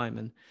 years' time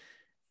and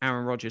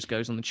Aaron Rodgers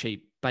goes on the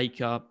cheap,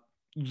 Baker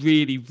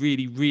really,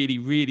 really, really,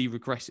 really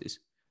regresses?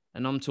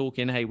 And I'm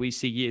talking, hey, we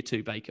see year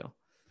 2 Baker.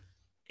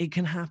 It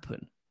can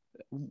happen.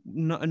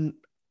 And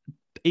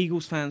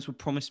Eagles fans were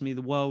promising me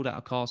the world out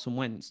of Carson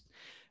Wentz.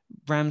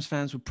 Rams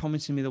fans were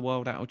promising me the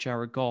world out of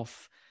Jared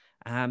Goff.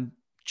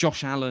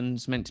 Josh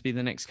Allen's meant to be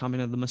the next coming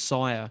of the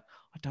Messiah.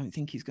 I don't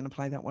think he's going to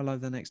play that well over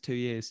the next 2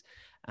 years.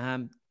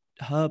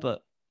 Herbert,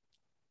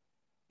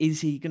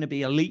 is he going to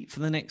be elite for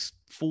the next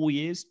 4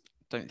 years?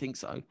 Don't think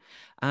so.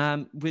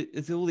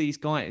 With all these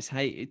guys,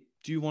 hey,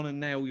 do you want to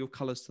nail your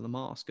colours to the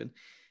mast?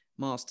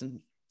 And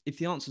if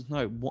the answer is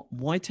no,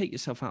 why take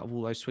yourself out of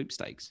all those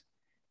sweepstakes?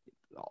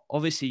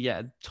 obviously,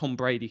 yeah, Tom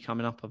Brady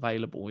coming up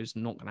available is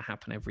not going to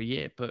happen every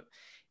year. But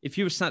if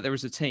you were sat there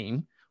as a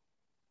team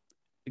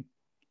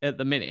at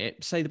the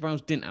minute, say the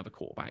Browns didn't have a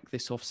quarterback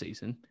this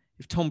offseason,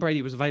 if Tom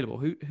Brady was available,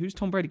 who's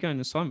Tom Brady going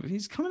to sign with?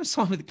 He's coming to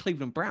sign with the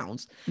Cleveland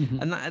Browns.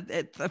 And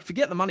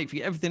forget the money,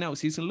 forget everything else.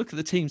 He's going to look at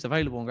the teams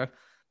available and go,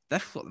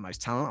 they've got the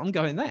most talent. I'm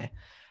going there.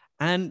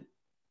 And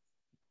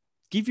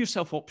give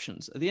yourself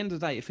options. At the end of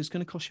the day, if it's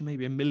going to cost you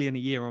maybe $1 million a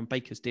year on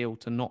Baker's deal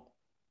to not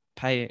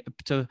pay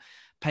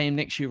him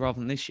next year rather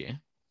than this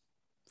year,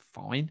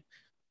 fine.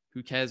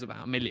 Who cares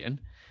about $1 million?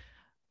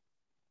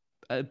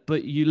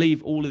 But you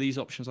leave all of these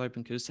options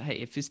open because, hey,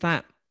 if it's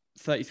that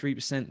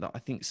 33% that I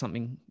think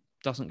something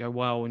doesn't go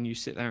well and you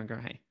sit there and go,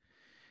 hey,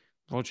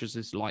 Rodgers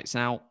is lights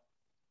out.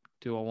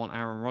 Do I want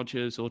Aaron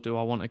Rodgers or do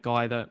I want a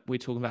guy that we're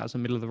talking about as a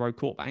middle-of-the-road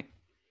quarterback?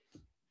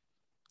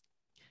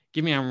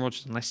 Give me Aaron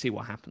Rodgers and let's see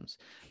what happens.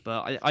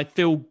 But I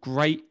feel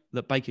great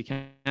that Baker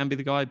can be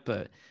the guy,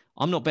 but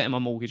I'm not betting my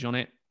mortgage on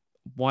it.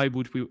 Why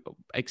would we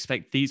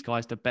expect these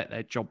guys to bet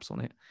their jobs on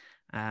it?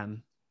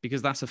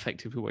 Because that's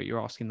effectively what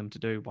you're asking them to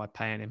do by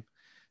paying him.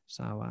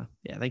 So,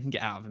 yeah, they can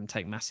get out of him,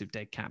 take massive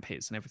dead cap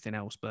hits and everything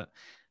else. But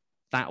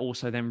that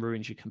also then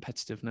ruins your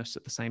competitiveness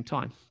at the same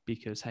time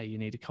because, hey, you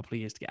need a couple of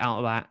years to get out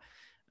of that.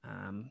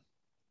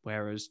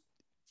 Whereas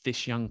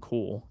this young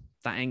core,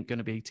 that ain't going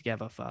to be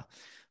together for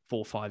 4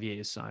 or 5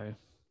 years. So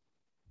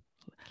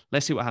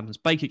let's see what happens.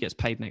 Baker gets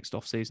paid next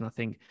offseason, I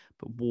think.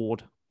 But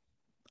Ward,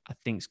 I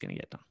think, is going to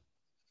get done.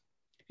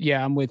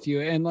 Yeah, I'm with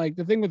you. And, like,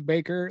 the thing with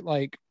Baker,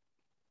 like,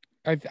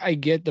 I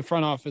get the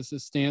front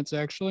office's stance,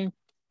 actually,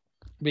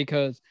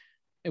 because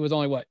it was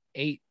only,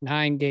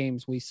 8-9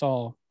 games we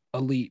saw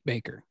elite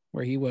Baker,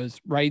 where he was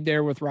right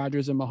there with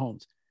Rodgers and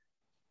Mahomes.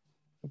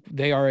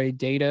 They are a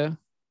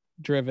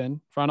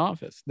data-driven front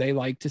office. They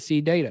like to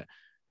see data.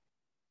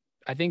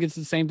 I think it's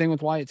the same thing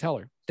with Wyatt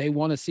Teller. They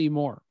want to see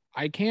more.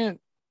 I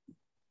can't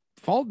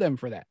fault them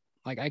for that.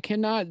 Like, I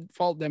cannot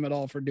fault them at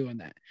all for doing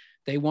that.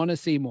 They want to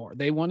see more.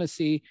 They want to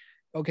see,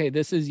 okay,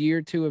 this is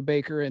year 2 of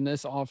Baker in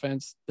this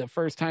offense. The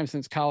first time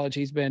since college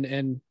he's been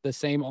in the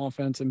same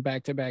offense in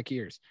back-to-back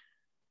years.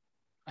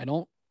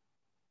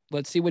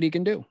 Let's see what he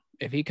can do.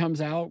 If he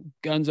comes out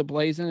guns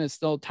a-blazing, is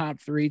still top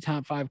 3,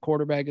 top 5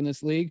 quarterback in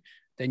this league,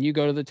 then you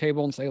go to the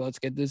table and say, let's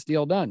get this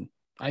deal done.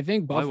 I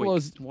think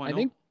Buffalo's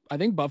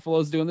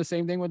doing the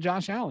same thing with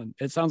Josh Allen.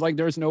 It sounds like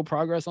there's no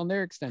progress on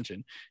their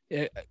extension.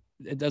 It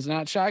does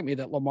not shock me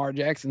that Lamar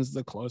Jackson's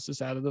the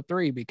closest out of the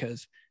 3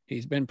 because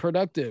he's been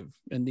productive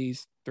in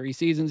these 3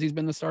 seasons. He's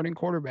been the starting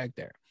quarterback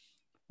there.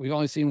 We've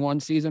only seen 1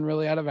 season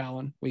really out of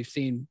Allen. We've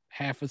seen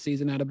half a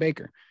season out of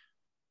Baker.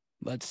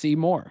 Let's see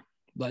more.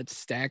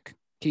 Let's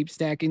keep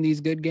stacking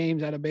these good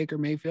games out of Baker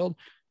Mayfield,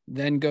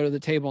 then go to the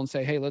table and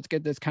say, hey, let's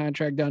get this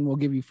contract done. We'll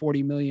give you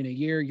 $40 million a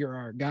year. You're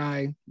our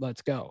guy.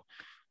 Let's go.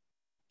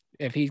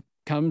 If he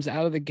comes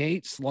out of the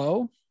gate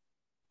slow,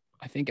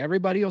 I think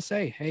everybody will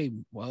say, hey,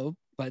 well,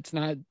 let's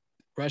not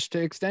rush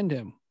to extend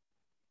him.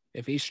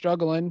 If he's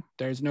struggling,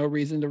 there's no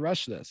reason to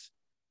rush this.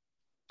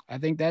 I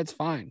think that's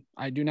fine.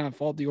 I do not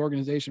fault the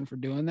organization for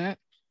doing that.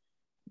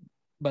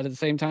 But at the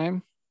same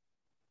time,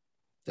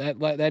 that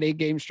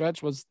 8-game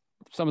stretch was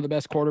some of the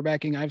best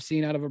quarterbacking I've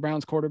seen out of a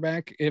Browns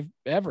quarterback, if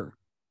ever.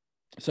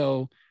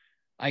 So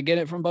I get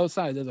it from both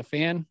sides. As a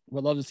fan,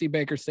 would love to see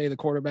Baker stay the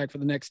quarterback for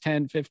the next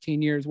 10,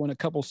 15 years, win a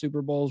couple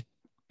Super Bowls,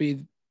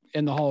 be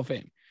in the Hall of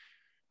Fame.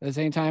 At the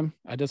same time,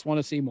 I just want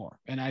to see more.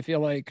 And I feel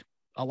like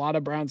a lot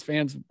of Browns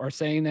fans are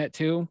saying that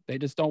too. They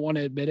just don't want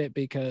to admit it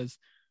because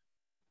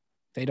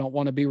they don't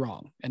want to be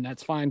wrong. And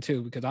that's fine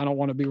too, because I don't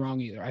want to be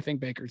wrong either. I think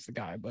Baker's the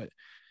guy, but at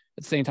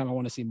the same time, I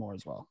want to see more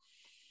as well.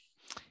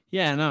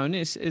 Yeah, no, and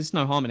it's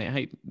no harm in it.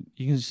 Hey,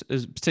 you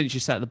can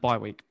potentially say at the bye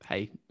week,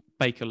 hey,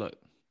 Baker, look,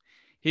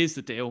 here's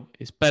the deal.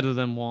 It's better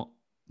than what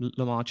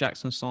Lamar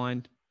Jackson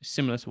signed. It's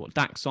similar to what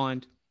Dak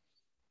signed.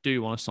 Do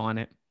you want to sign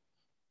it?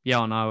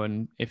 Yeah or no?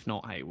 And if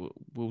not, hey,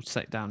 we'll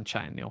sit down and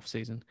chat in the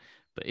offseason.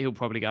 But he'll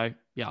probably go,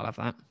 yeah, I'll have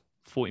that.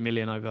 $40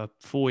 million over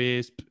 4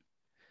 years.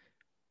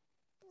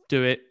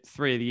 Do it.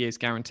 3 of the years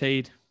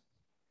guaranteed.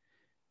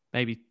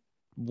 Maybe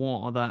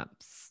one of that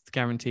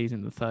guaranteed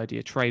in the 3rd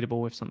year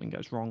tradable if something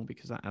goes wrong,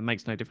 because that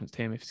makes no difference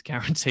to him if it's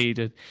guaranteed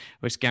or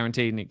it's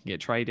guaranteed and it can get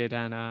traded.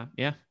 And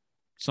yeah,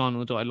 sign on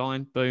the dotted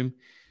line, boom,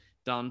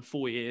 done.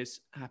 4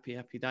 years, happy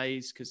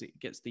days, because it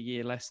gets the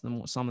year less than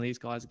what some of these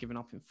guys are giving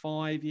up in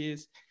 5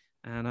 years.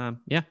 And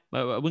yeah,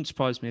 it wouldn't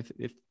surprise me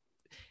if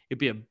it'd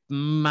be a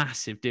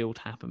massive deal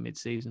to happen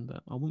mid-season,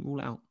 but I wouldn't rule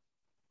it out.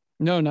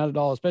 No, not at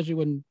all, especially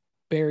when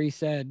Barry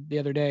said the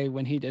other day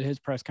when he did his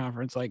press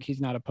conference, like he's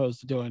not opposed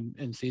to doing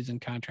in-season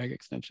contract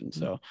extensions.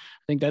 So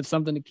I think that's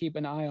something to keep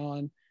an eye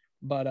on.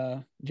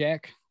 But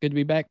Jack, good to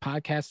be back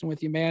podcasting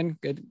with you, man.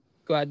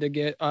 Glad to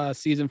get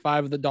season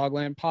 5 of the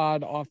DawgLand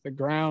pod off the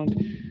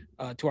ground.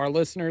 To our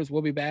listeners,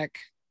 we'll be back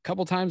a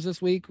couple times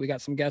this week. We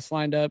got some guests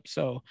lined up,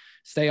 so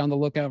stay on the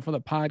lookout for the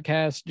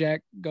podcast.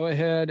 Jack, go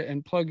ahead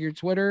and plug your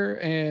Twitter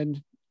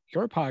and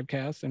your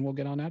podcast, and we'll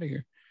get on out of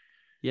here.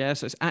 Yeah,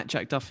 so it's at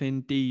Jack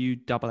Duffin,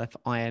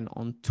 DUFFIN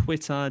on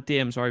Twitter.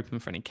 DMs are open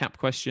for any cap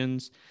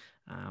questions.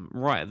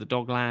 right at the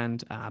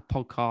DawgLand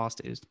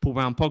podcast is the Paul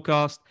Brown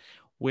Podcast.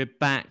 We're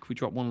back. We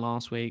dropped one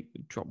last week.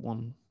 We dropped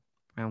one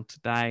around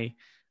today.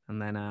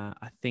 And then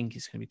I think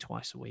it's going to be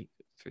twice a week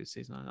through the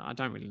season. I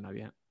don't really know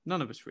yet.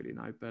 None of us really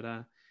know. But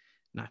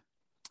no,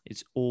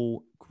 it's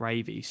all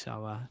gravy.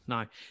 So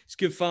no, it's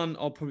good fun.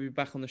 I'll probably be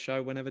back on the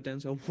show whenever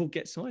Denzel will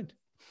get signed.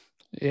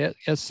 Yeah,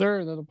 yes,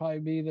 sir. That'll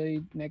probably be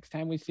the next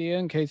time we see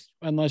you,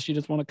 unless you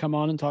just want to come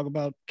on and talk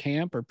about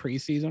camp or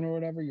preseason or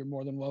whatever. You're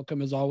more than welcome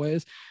as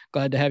always.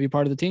 Glad to have you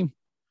part of the team.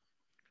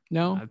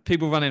 No,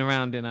 people running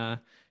around in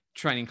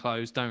training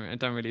clothes don't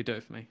really do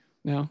it for me.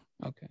 No,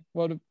 okay.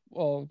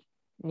 Well,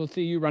 we'll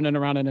see you running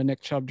around in a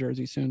Nick Chubb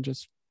jersey soon.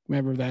 Just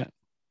remember that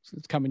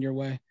it's coming your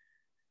way.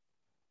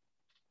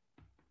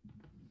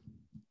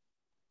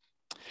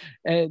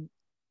 And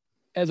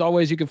as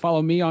always, you can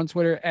follow me on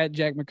Twitter at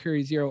Jack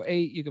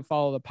McCurry08. You can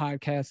follow the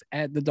podcast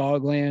at the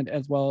DawgLand,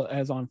 as well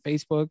as on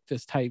Facebook.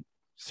 Just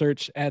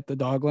search at the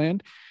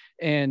DawgLand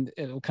and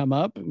it'll come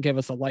up. Give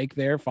us a like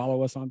there.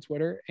 Follow us on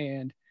Twitter.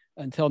 And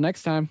until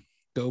next time,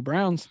 go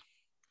Browns.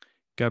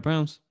 Go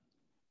Browns.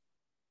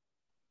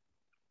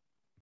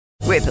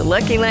 With the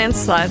Lucky Land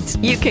Slots,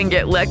 you can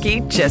get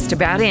lucky just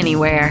about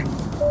anywhere.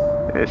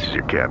 This is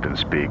your captain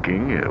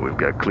speaking. We've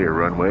got clear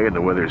runway and the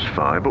weather's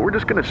fine, but we're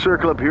just going to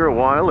circle up here a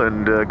while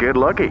and get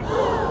lucky.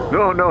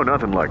 No,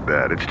 nothing like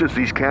that. It's just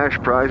these cash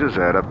prizes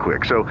add up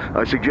quick. So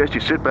I suggest you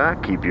sit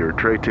back, keep your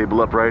tray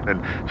table upright,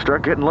 and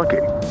start getting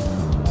lucky.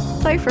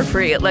 Play for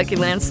free at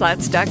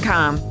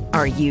LuckyLandSlots.com.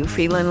 Are you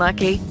feeling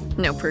lucky?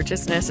 No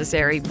purchase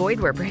necessary. Void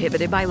where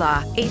prohibited by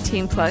law.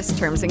 18+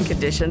 terms and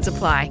conditions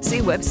apply. See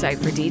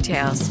website for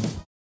details.